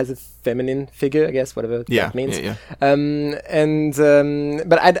like has a feminine figure, I guess, whatever that means. Yeah.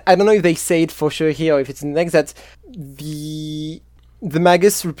 But I don't know if they say it for sure here or if it's in the next, that the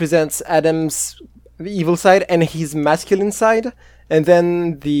Magus represents Adam's evil side and his masculine side, and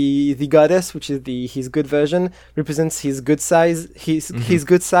then the goddess, which is his good version, represents his good side, his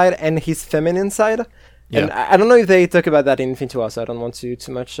good side and his feminine side. Yeah. And I don't know if they talk about that in Infinity War, so I don't want to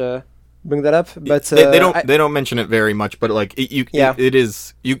too much bring that up. But they don't mention it very much, but like you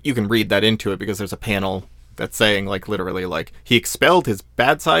can read that into it because there's a panel that's saying like literally like he expelled his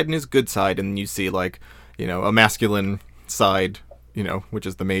bad side and his good side, and you see like, you know, a masculine side, you know, which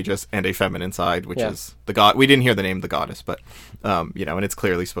is the Magus, and a feminine side, which is the god. We didn't hear the name of the goddess, but you know, and it's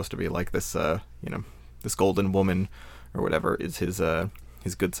clearly supposed to be like this you know, this golden woman or whatever is his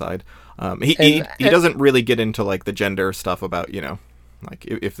good side. He doesn't really get into like the gender stuff about, you know, like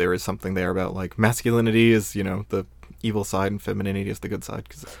if there is something there about like masculinity is, you know, the evil side and femininity is the good side.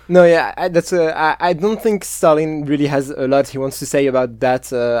 No, yeah, I don't think Stalin really has a lot he wants to say about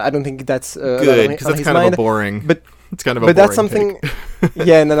that. I don't think that's good, because that's kind of a boring. But it's kind of a but boring that's something. take.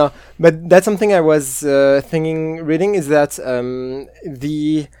 Yeah, no. But that's something I was reading is that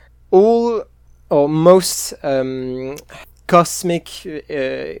the all or most cosmic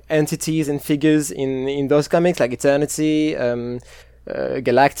entities and figures in those comics, like Eternity,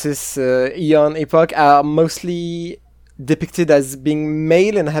 Galactus, Eon, Epoch, are mostly depicted as being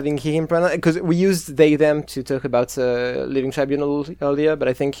male and having he/him pronouns, because we used they them to talk about Living Tribunal earlier, but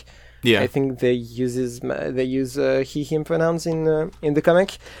I think they use he/him pronouns in the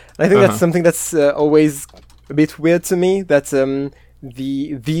comic. And I think that's something that's always a bit weird to me, that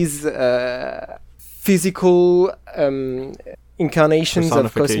these physical incarnations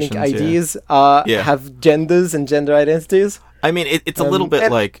of cosmic ideas have genders and gender identities. I mean, it's a little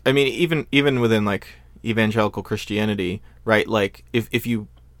bit like, I mean, even within like evangelical Christianity, right? Like if you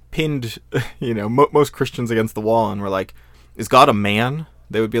pinned, you know, most Christians against the wall and were like, is God a man?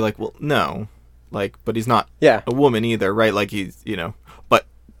 They would be like, well, no, like, but he's not a woman either, right? Like he's, you know, but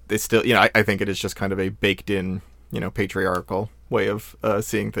they still, you know, I think it is just kind of a baked in, you know, patriarchal way of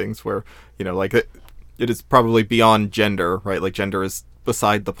seeing things where, you know, like it is probably beyond gender, right? Like gender is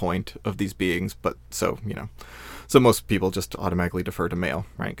beside the point of these beings, but so, you know, so most people just automatically defer to male,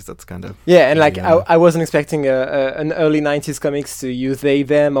 right? Because that's kind of and like I wasn't expecting an early '90s comics to use they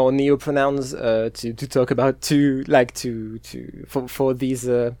them or neo pronouns to talk about for these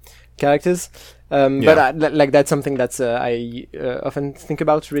characters. But like that's something that's I often think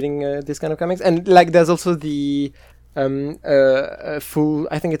about reading this kind of comics, and like there's also the full,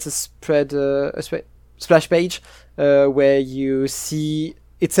 I think it's a splash page where you see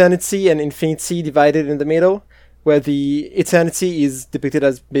Eternity and Infinity divided in the middle, where the Eternity is depicted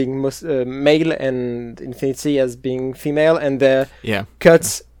as being most male and Infinity as being female, and they're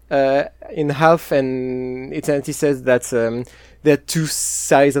cut in half, and Eternity says that they're two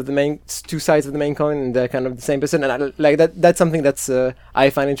sides of the main coin, and they're kind of the same person, and that's something that's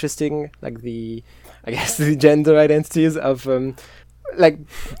I find interesting, like the gender identities of like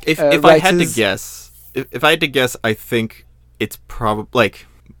if I had to guess, if I had to guess, I think it's probably like.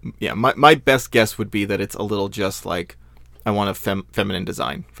 Yeah, my best guess would be that it's a little just like, I want a feminine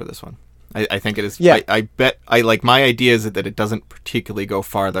design for this one. I think it is. Yeah. I bet my idea is that it doesn't particularly go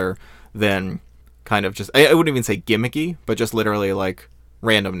farther than kind of just, I wouldn't even say gimmicky, but just literally like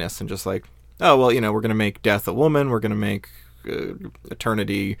randomness and just like, oh, well, you know, we're going to make Death a woman, we're going to make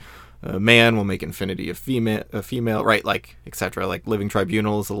Eternity a man, we'll make Infinity a female, right? Like, etc. Like Living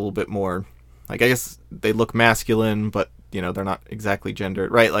Tribunal is a little bit more, like, I guess they look masculine, but you know, they're not exactly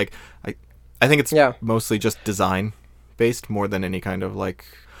gendered, right? Like, I think it's mostly just design based more than any kind of like,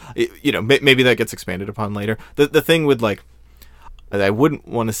 you know, maybe that gets expanded upon later. The thing with like, that I wouldn't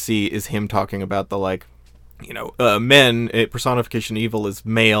want to see is him talking about the like, men, personification of evil is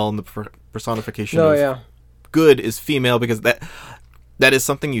male, and the personification of good is female, because that is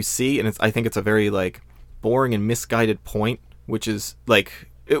something you see, and I think it's a very like boring and misguided point, which is like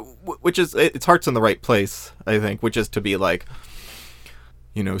its heart's in the right place, I think, which is to be like,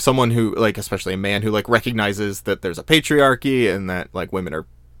 someone who like, especially a man who like recognizes that there's a patriarchy and that like women are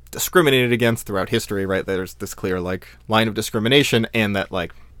discriminated against throughout history, right? There's this clear like line of discrimination, and that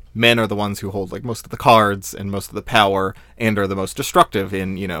like men are the ones who hold like most of the cards and most of the power and are the most destructive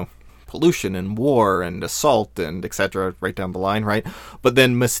in, pollution and war and assault and etc. right down the line, right? But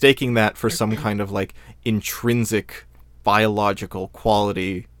then mistaking that for some kind of like intrinsic biological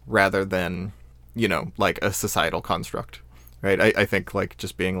quality rather than, like a societal construct, right? I think like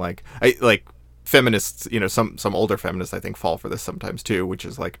just being like, feminists, some older feminists I think fall for this sometimes too, which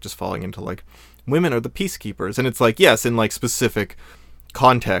is like just falling into like women are the peacekeepers, and it's like, yes, in like specific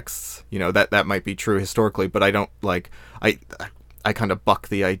contexts, that might be true historically, but I don't like, I kind of buck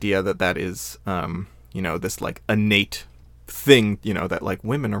the idea that is this like innate thing, that like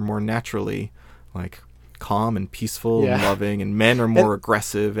women are more naturally like calm and peaceful and loving, and men are more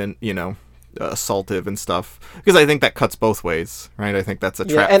aggressive and assaultive and stuff, because I think that cuts both ways, right? I think that's a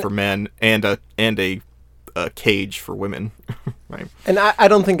trap for men and a cage for women. Right. And I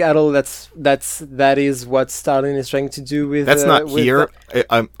don't think at all that is what Stalin is trying to do with. That's not here.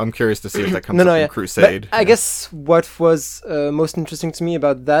 I'm curious to see if that comes up in Crusade. But I guess what was most interesting to me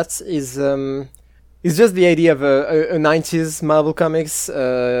about that is just the idea of a 90s Marvel Comics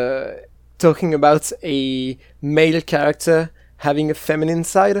talking about a male character having a feminine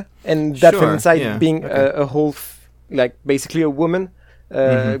side, and that feminine side being a whole, like basically a woman.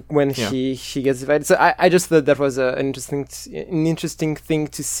 When she gets divided, so I just thought that was an interesting thing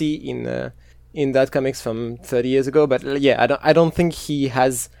to see in that comics from 30 years ago. But I don't think he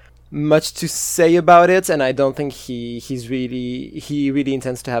has much to say about it, and I don't think he really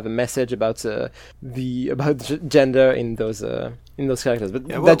intends to have a message about gender in those characters. But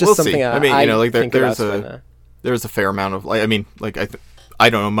that's just something see. I mean, think there's a fair amount of like, I mean, like I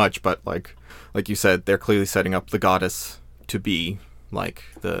don't know much, but like you said, they're clearly setting up the goddess to be like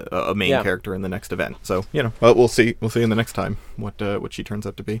a main character in the next event. So but we'll see in the next time what she turns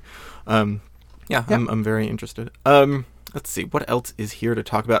out to be. I'm very interested. Let's see what else is here to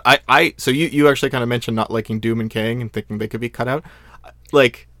talk about. So you actually kind of mentioned not liking Doom and Kang and thinking they could be cut out.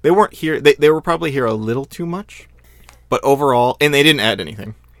 Like they weren't here. They were probably here a little too much, but overall, and they didn't add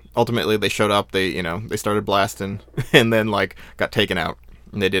anything. Ultimately, they showed up. They started blasting and then like got taken out.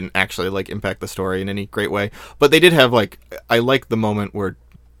 And they didn't actually like impact the story in any great way, but they did have like, I like the moment where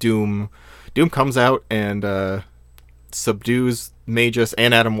Doom comes out and subdues Magus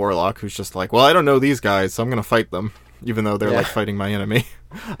and Adam Warlock, who's just like, well, I don't know these guys, so I'm gonna fight them, even though they're like fighting my enemy.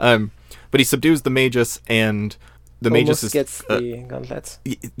 But he subdues the Magus, and the Magus gets the gauntlets.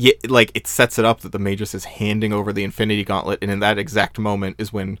 Yeah, like it sets it up that the Magus is handing over the Infinity Gauntlet, and in that exact moment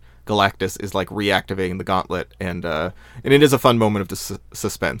is when Galactus is like reactivating the gauntlet, and it is a fun moment of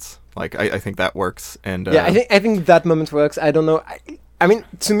suspense. Like I think that works, and I think that moment works. I don't know. I mean,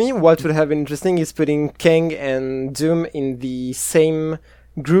 to me, what would have been interesting is putting Kang and Doom in the same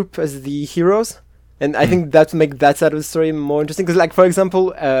group as the heroes, and I think that would make that side of the story more interesting. Because, like, for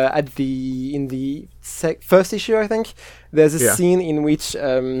example, in the first issue, I think there's a scene in which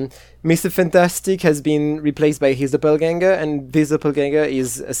Mr. Fantastic has been replaced by his doppelganger, and this doppelganger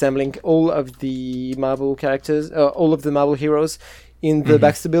is assembling all of the Marvel characters, all of the Marvel heroes in the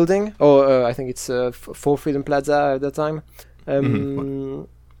Baxter Building, or I think it's 4 Freedom Plaza at that time. And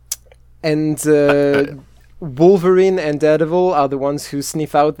Wolverine and Daredevil are the ones who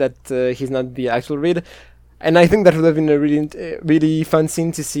sniff out that he's not the actual Reed. And I think that would have been a really fun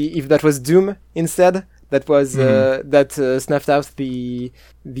scene to see if that was Doom instead. That was snuffed out the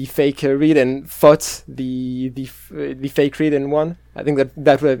fake Reed and fought the fake Reed and won. I think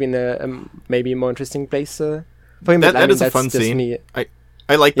that would have been a maybe more interesting place for him. That is a fun scene.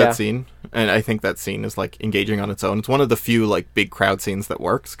 I like that scene, and I think that scene is like engaging on its own. It's one of the few like big crowd scenes that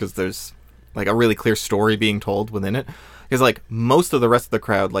works, because there's like a really clear story being told within it. Because like most of the rest of the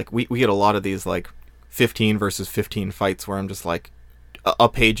crowd, like we get a lot of these like 15 versus 15 fights where I'm just like, a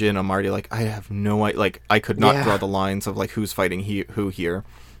page in, I'm already like, I have no idea. Like I could not draw the lines of like who's fighting who here,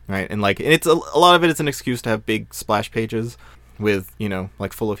 right? And like, and it's a lot of it is an excuse to have big splash pages with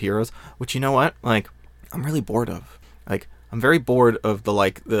like full of heroes, which what, like I'm really bored of. Like I'm very bored of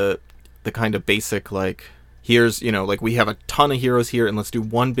the kind of basic like, here's like we have a ton of heroes here and let's do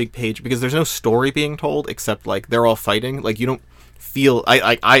one big page, because there's no story being told except like they're all fighting. Like you don't feel,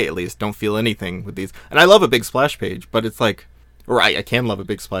 I at least don't feel anything with these. And I love a big splash page, but it's like or I can love a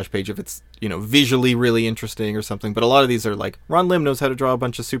big splash page if it's, visually really interesting or something. But a lot of these are like, Ron Lim knows how to draw a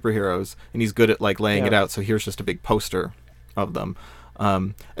bunch of superheroes, and he's good at like laying it out. So here's just a big poster of them,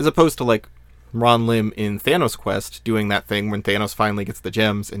 as opposed to like Ron Lim in Thanos Quest doing that thing when Thanos finally gets the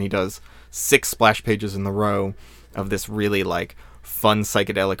gems, and he does 6 splash pages in a row of this really like fun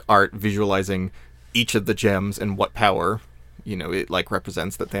psychedelic art visualizing each of the gems and what power it like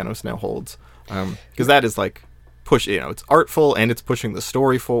represents that Thanos now holds, because that is like it's artful and it's pushing the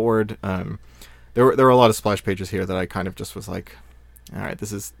story forward. There were a lot of splash pages here that I kind of just was like, all right,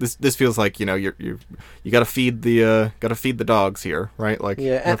 this feels like you got to feed the dogs here, right? Like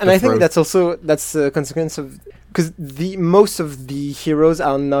and I think that's a consequence of, because most of the heroes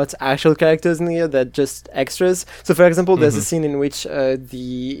are not actual characters in here; they're just extras. So, for example, there's a scene in which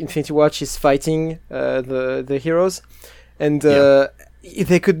the Infinity Watch is fighting the heroes, and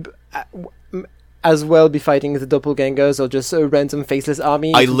they could as well be fighting the doppelgangers or just a random faceless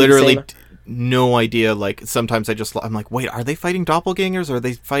army. I literally no idea. Like sometimes I'm like, wait, are they fighting doppelgangers or are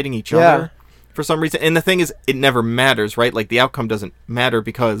they fighting each other for some reason? And the thing is, it never matters, right? Like the outcome doesn't matter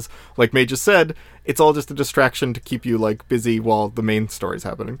because, like May just said, it's all just a distraction to keep you like busy while the main story's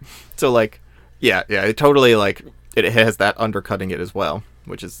happening. So like, it totally like it has that undercutting it as well,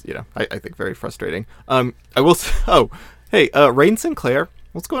 which is I think very frustrating. I will. Hey, Rain Sinclair,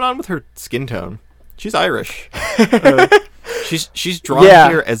 what's going on with her skin tone? She's Irish. She's drawn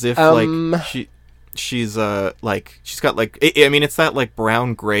here as if like she's like she's got like I mean it's that like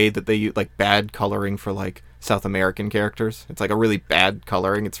brown gray that they use like bad coloring for like South American characters. It's like a really bad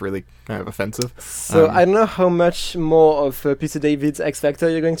coloring. It's really kind of offensive. So I don't know how much more of Peter David's X Factor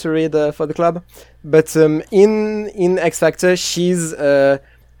you're going to read for the club, but in X Factor she's I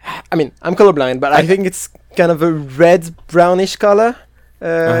mean I'm colorblind, but I think it's kind of a red brownish color.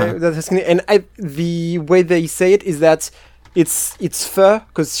 That her skin, and the way they say it is that it's fur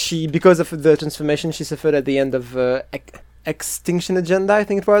because of the transformation she suffered at the end of Extinction Agenda, I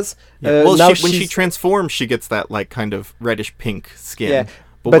think it was. Well, when she transforms, she gets that like kind of reddish pink skin. Yeah.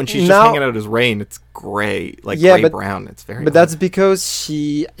 But when she's just hanging out as Rain, it's gray, like gray-brown. It's very. But that's because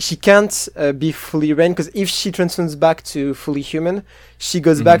she can't be fully Rain, because if she transforms back to fully human, she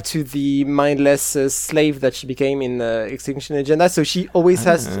goes back to the mindless slave that she became in Extinction Agenda. So she always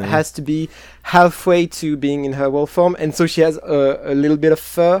has to be halfway to being in her wolf form, and so she has a little bit of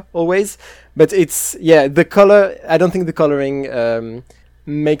fur always. But it's the color. I don't think the coloring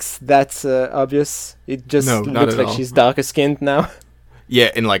makes that obvious. It just looks like she's darker skinned now. Yeah,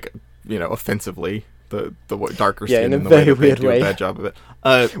 and like offensively, the darker skin in a very weird way. Do a bad job of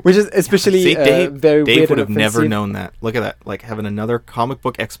it. Which is especially Dave, very Dave weird. would have never known that. Look at that, like having another comic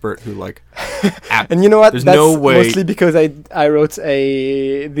book expert who like. And you know what? There's That's no way. Mostly because I wrote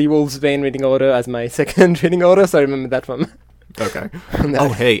the Wolfsbane reading order as my second reading order, so I remember that one. Okay.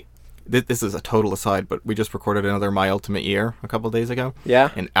 Oh hey. This is a total aside, but we just recorded another My Ultimate Year a couple of days ago.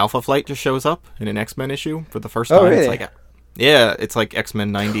 Yeah. And Alpha Flight just shows up in an X-Men issue for the first time. Oh, really? It's like, it's like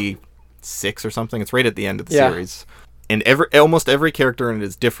X-Men 96 or something. It's right at the end of the series. And almost every character in it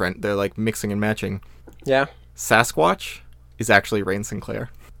is different. They're like mixing and matching. Yeah. Sasquatch is actually Rain Sinclair.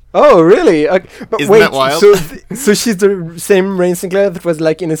 Oh, really? But Isn't wait, that wild? So she's the same Rain Sinclair that was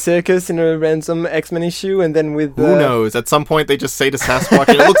like in a circus in a random X-Men issue, and then with... Who knows? At some point they just say to Sasquatch,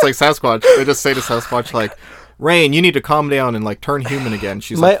 and it looks like Sasquatch, they just say to Sasquatch, like, Rain, you need to calm down and like turn human again.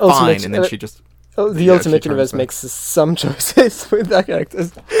 She's like, fine, and then she just... the Ultimate Universe makes some choices with that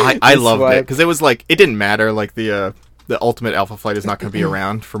characters. I loved it, because it was like, it didn't matter, like the Ultimate Alpha Flight is not going to be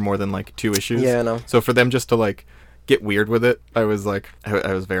around for more than like 2 issues. Yeah, I know. So for them just to like get weird with it, I was like,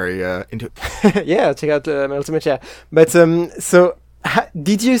 I was very into it. Yeah, check out my Ultimate, yeah. But so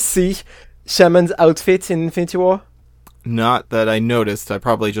did you see Shaman's outfit in Infinity War? Not that I noticed. I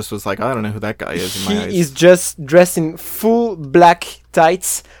probably just was like, I don't know who that guy is in my eyes. He is just dressed in full black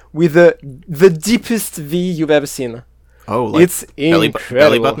tights with the deepest V you've ever seen. Oh, like it's incredible.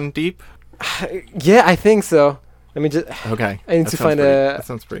 Belly button deep? Yeah, I think so. Let me just... Okay. I need to find that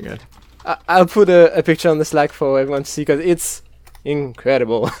sounds pretty good. I'll put a picture on the Slack for everyone to see, because it's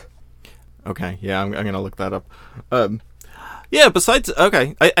incredible. Okay, yeah, I'm going to look that up. Yeah, besides...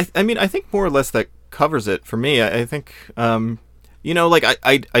 Okay, I mean, I think more or less that covers it for me. I think, like,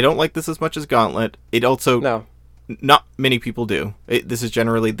 I don't like this as much as Gauntlet. It also... No. Not many people do. This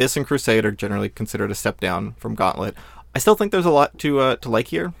and Crusade are generally considered a step down from Gauntlet. I still think there's a lot to like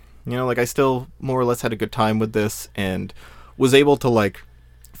here. Like, I still more or less had a good time with this and was able to, like,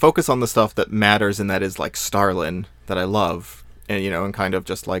 focus on the stuff that matters, and that is, like, Starlin, that I love, and, and kind of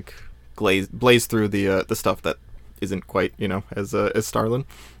just, like, blaze through the stuff that isn't quite, as Starlin.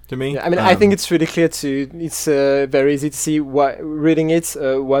 to me. Yeah, I mean, I think it's really clear it's very easy to see reading it,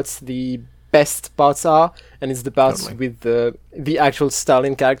 what the best parts are, and it's the parts Totally. with the actual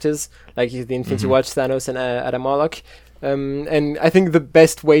Starlin characters, like the Infinity Watch, Thanos, and Adam Warlock. And I think the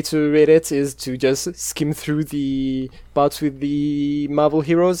best way to read it is to just skim through the parts with the Marvel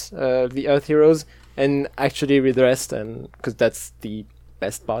heroes, the Earth heroes, and actually read the rest, and because that's the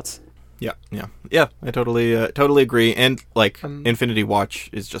best parts. Yeah. I totally agree. And like Infinity Watch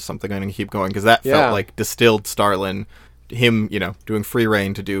is just something I'm gonna keep going because that felt like distilled Starlin, him, doing free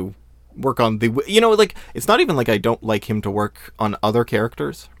reign to do work on the, like it's not even like I don't like him to work on other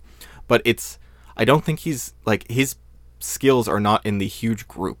characters, but I don't think he's like his skills are not in the huge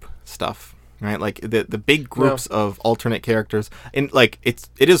group stuff, right? Like the big groups of alternate characters, and like it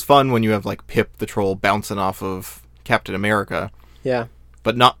is fun when you have like Pip the Troll bouncing off of Captain America. Yeah.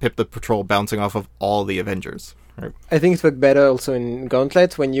 But not Pip the Patrol bouncing off of all the Avengers. Right? I think it worked better also in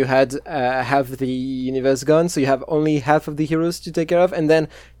Gauntlet when you had half the universe gone, so you have only half of the heroes to take care of, and then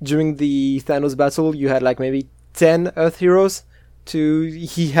during the Thanos battle, you had like maybe 10 Earth heroes.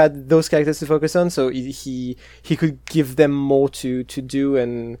 He had those characters to focus on, so he could give them more to do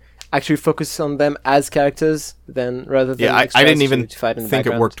and actually focus on them as characters rather than I didn't even to fight in the think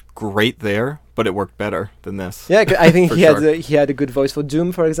background. it worked great there, but it worked better than this. Yeah, I think For he sure. he had a good voice for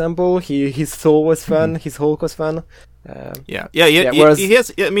Doom, for example. His Thor was fun. His Hulk was fun. Yeah. whereas- He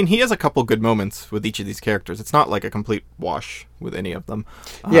has. I mean, he has a couple good moments with each of these characters. It's not like a complete wash with any of them.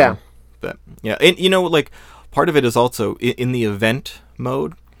 Yeah. But yeah, and like part of it is also in the event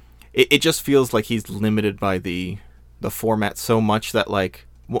mode. It just feels like he's limited by the format so much that like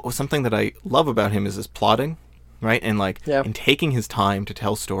something that I love about him is his plotting, right? And like in taking his time to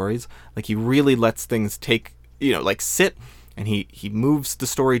tell stories, like he really lets things take, like sit, and he moves the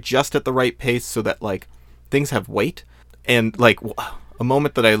story just at the right pace so that like things have weight. And like a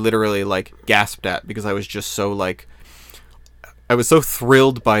moment that I literally like gasped at because I was just so like I was so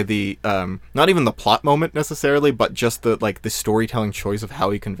thrilled by the not even the plot moment necessarily, but just the storytelling choice of how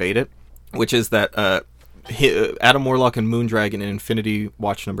he conveyed it, which is that Adam Warlock and Moondragon in Infinity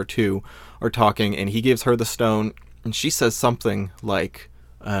Watch #2 are talking, and he gives her the stone, and she says something like,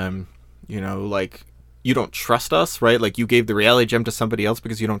 like, you don't trust us, right? Like, you gave the reality gem to somebody else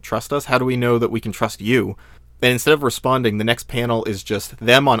because you don't trust us. How do we know that we can trust you? And instead of responding, the next panel is just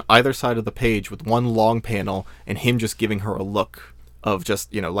them on either side of the page with one long panel, and him just giving her a look of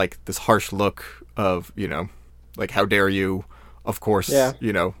just, like this harsh look of, like, how dare you? Of course,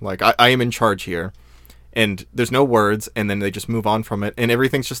 like, I am in charge here. And there's no words, and then they just move on from it, and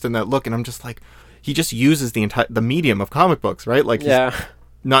everything's just in that look, and I'm just like, he just uses the medium of comic books, right? Like, he's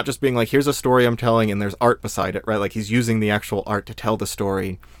not just being like, here's a story I'm telling, and there's art beside it, right? Like, he's using the actual art to tell the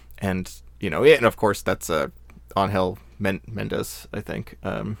story, and, and of course, that's Angel Mendes, I think,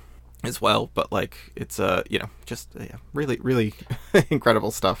 as well, but, like, it's, really, really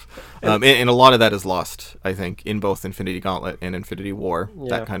incredible stuff. And a lot of that is lost, I think, in both Infinity Gauntlet and Infinity War,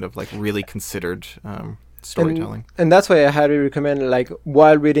 that kind of, like, really considered storytelling. And that's why I highly recommend, like,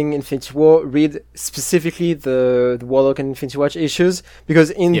 while reading Infinity War, read specifically the Warlock and Infinity Watch issues, because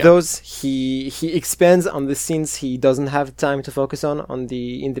in those he expands on the scenes he doesn't have time to focus on in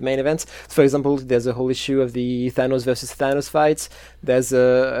the main events. For example, there's a whole issue of the Thanos versus Thanos fight. There's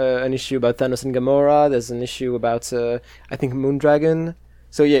an issue about Thanos and Gamora. There's an issue about I think Moondragon.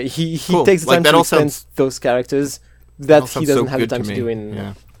 So yeah, he takes the time to expand those characters that he doesn't have the time to do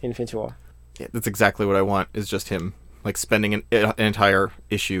in Infinity War. Yeah, that's exactly what I want, is just him, like, spending an entire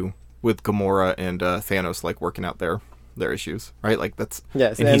issue with Gamora and Thanos, like, working out their issues, right? Like, that's...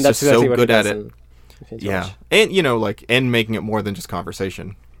 Yes, and he's that's just exactly so what good he at does it. in Infinity Yeah. Watch. And, and making it more than just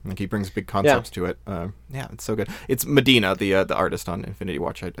conversation. Like, he brings big concepts to it. It's so good. It's Medina, the artist on Infinity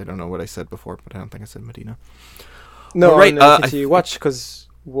Watch. I don't know what I said before, but I don't think I said Medina. No, right, Infinity Watch, because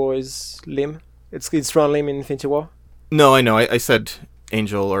War is Lim. It's Ron Lim in Infinity War. No, I know. I said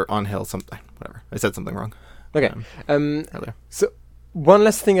Angel or Angel, something. Whatever. I said something wrong. Okay. Earlier. So one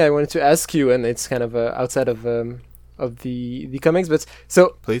last thing I wanted to ask you, and it's kind of outside of the comics, but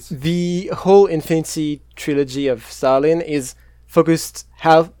so Please. The whole Infinity trilogy of Starlin is focused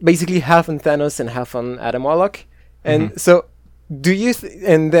basically half on Thanos and half on Adam Warlock, and so do you?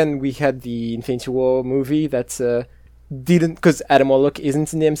 And then we had the Infinity War movie that didn't, because Adam Warlock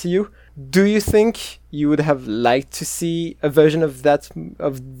isn't in the MCU. Do you think you would have liked to see a version of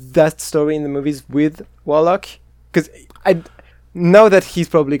that story in the movies with Warlock? Because now that he's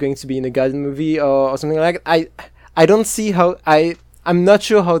probably going to be in a Guardian movie or something like that, I don't see how I'm not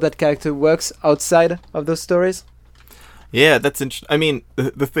sure how that character works outside of those stories. Yeah, that's interesting. I mean,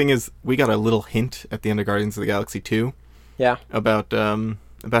 the thing is, we got a little hint at the end of Guardians of the Galaxy 2. Yeah. About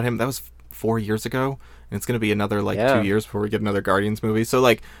about him. That was 4 years ago, and it's going to be another like Yeah. 2 years before we get another Guardians movie. So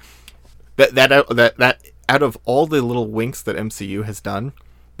like that out of all the little winks that MCU has done,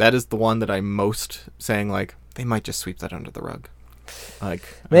 that is the one that I'm most saying like they might just sweep that under the rug. Like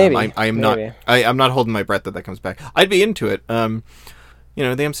Maybe. I'm not holding my breath that comes back. I'd be into it. You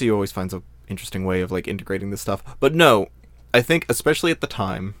know, the MCU always finds a interesting way of like integrating this stuff. But no, I think especially at the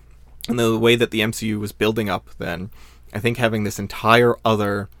time and the way that the MCU was building up then, I think having this entire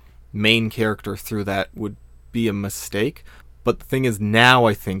other main character through that would be a mistake. But the thing is, now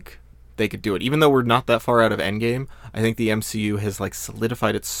I think they could do it. Even though we're not that far out of Endgame, I think the MCU has like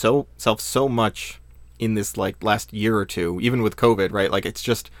solidified itself so much in this like last year or two, even with COVID, right? Like it's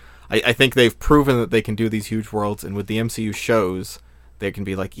just, I think they've proven that they can do these huge worlds, and with the MCU shows, they can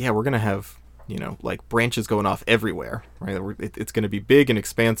be like, yeah, we're gonna have, you know, like branches going off everywhere, right? It's gonna be big and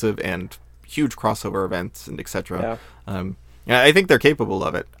expansive and huge crossover events and etc. Yeah, I think they're capable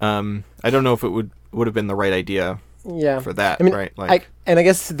of it. I don't know if it would have been the right idea for that, I mean, right? Like, I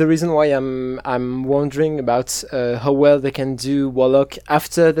guess the reason why I'm wondering about how well they can do Warlock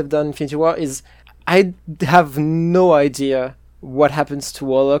after they've done Infinity War is I have no idea what happens to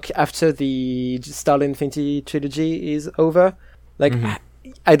Warlock after the Star-Lord Infinity trilogy is over. Like,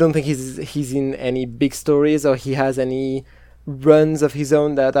 I don't think he's in any big stories or he has any runs of his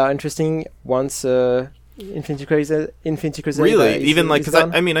own that are interesting once Infinity Crusade really, is, even like, is because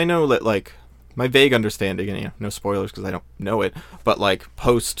done. I mean, I know that like my vague understanding, and no spoilers because I don't know it, but like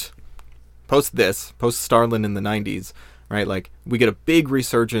post Starlin in the 90s, right? Like we get a big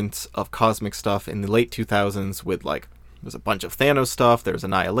resurgence of cosmic stuff in the late 2000s with like there's a bunch of Thanos stuff, there's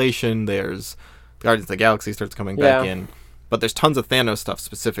Annihilation, there's Guardians of the Galaxy starts coming back in, but there's tons of Thanos stuff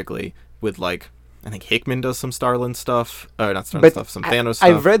specifically with like I think Hickman does some Starlin stuff, not Starlin stuff, some Thanos stuff.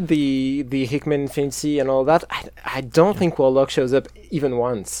 I've read the Hickman Infinity and all that. I don't think Warlock shows up even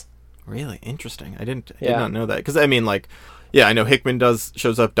once. Really interesting. I did not know that, because I mean, like, yeah, I know Hickman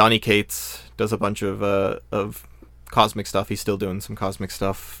shows up. Donny Cates does a bunch of cosmic stuff. He's still doing some cosmic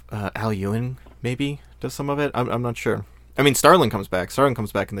stuff. Al Ewing maybe does some of it. I'm not sure. I mean, Starlin comes back. Starlin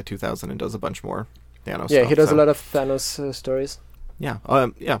comes back in the 2000 and does a bunch more Thanos. Yeah, stuff, he does a lot of Thanos stories. Yeah,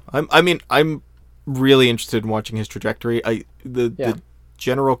 yeah. I'm really interested in watching his trajectory. The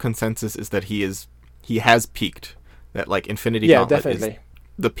general consensus is that he has peaked. That like Infinity Gauntlet definitely. is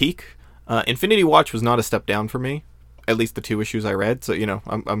the peak. Infinity Watch was not a step down for me, at least the 2 issues I read. So, you know,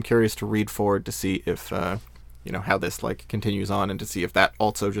 I'm curious to read forward to see if, you know, how this like continues on, and to see if that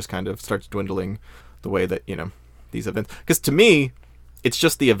also just kind of starts dwindling the way that, you know, these events. Because to me, it's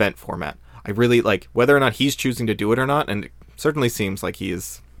just the event format. I really like whether or not he's choosing to do it or not, and it certainly seems like he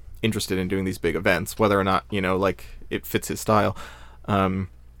is interested in doing these big events, whether or not, you know, like it fits his style.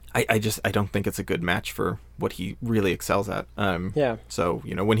 I don't think it's a good match for what he really excels at. So,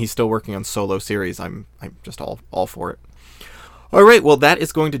 you know, when he's still working on solo series, I'm just all for it. All right, well, that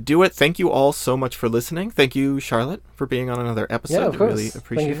is going to do it. Thank you all so much for listening. Thank you, Charlotte, for being on another episode. Yeah, of course. I really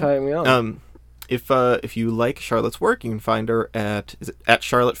appreciate Thank you for having me on. If you like Charlotte's work, you can find her at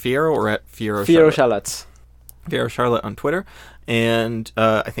Charlotte Fierro or at Fierro Charlotte. Fierro Charlotte on Twitter. And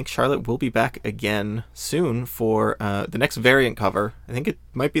I think Charlotte will be back again soon for the next variant cover. I think it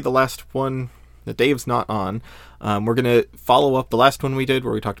might be the last one that Dave's not on. We're going to follow up the last one we did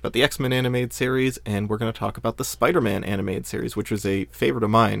where we talked about the X-Men animated series, and we're going to talk about the Spider-Man animated series, which was a favorite of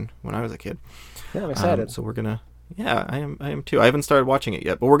mine when I was a kid. Yeah, I'm excited. So we're going to... Yeah, I am too. I haven't started watching it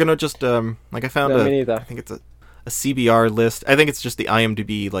yet, but we're going to just... like I found me neither. I think it's a CBR list. I think it's just the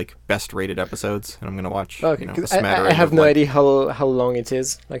IMDb like best rated episodes, and I'm going to watch Okay, you know, 'cause a smattering I have of, no like, idea how long it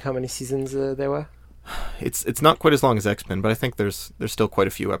is, like how many seasons there were. It's not quite as long as X-Men, but I think there's still quite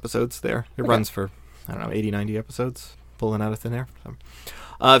a few episodes there. It runs for, I don't know, 80, 90 episodes, pulling out of thin air. So.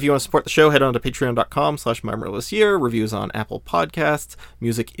 If you want to support the show, head on to patreon.com/mymarvelousyear. Reviews on Apple Podcasts.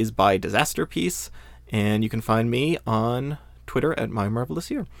 Music is by Disaster Piece. And you can find me on Twitter at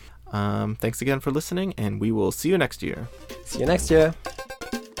mymarvelousyear. Thanks again for listening, and we will see you next year. See you next year.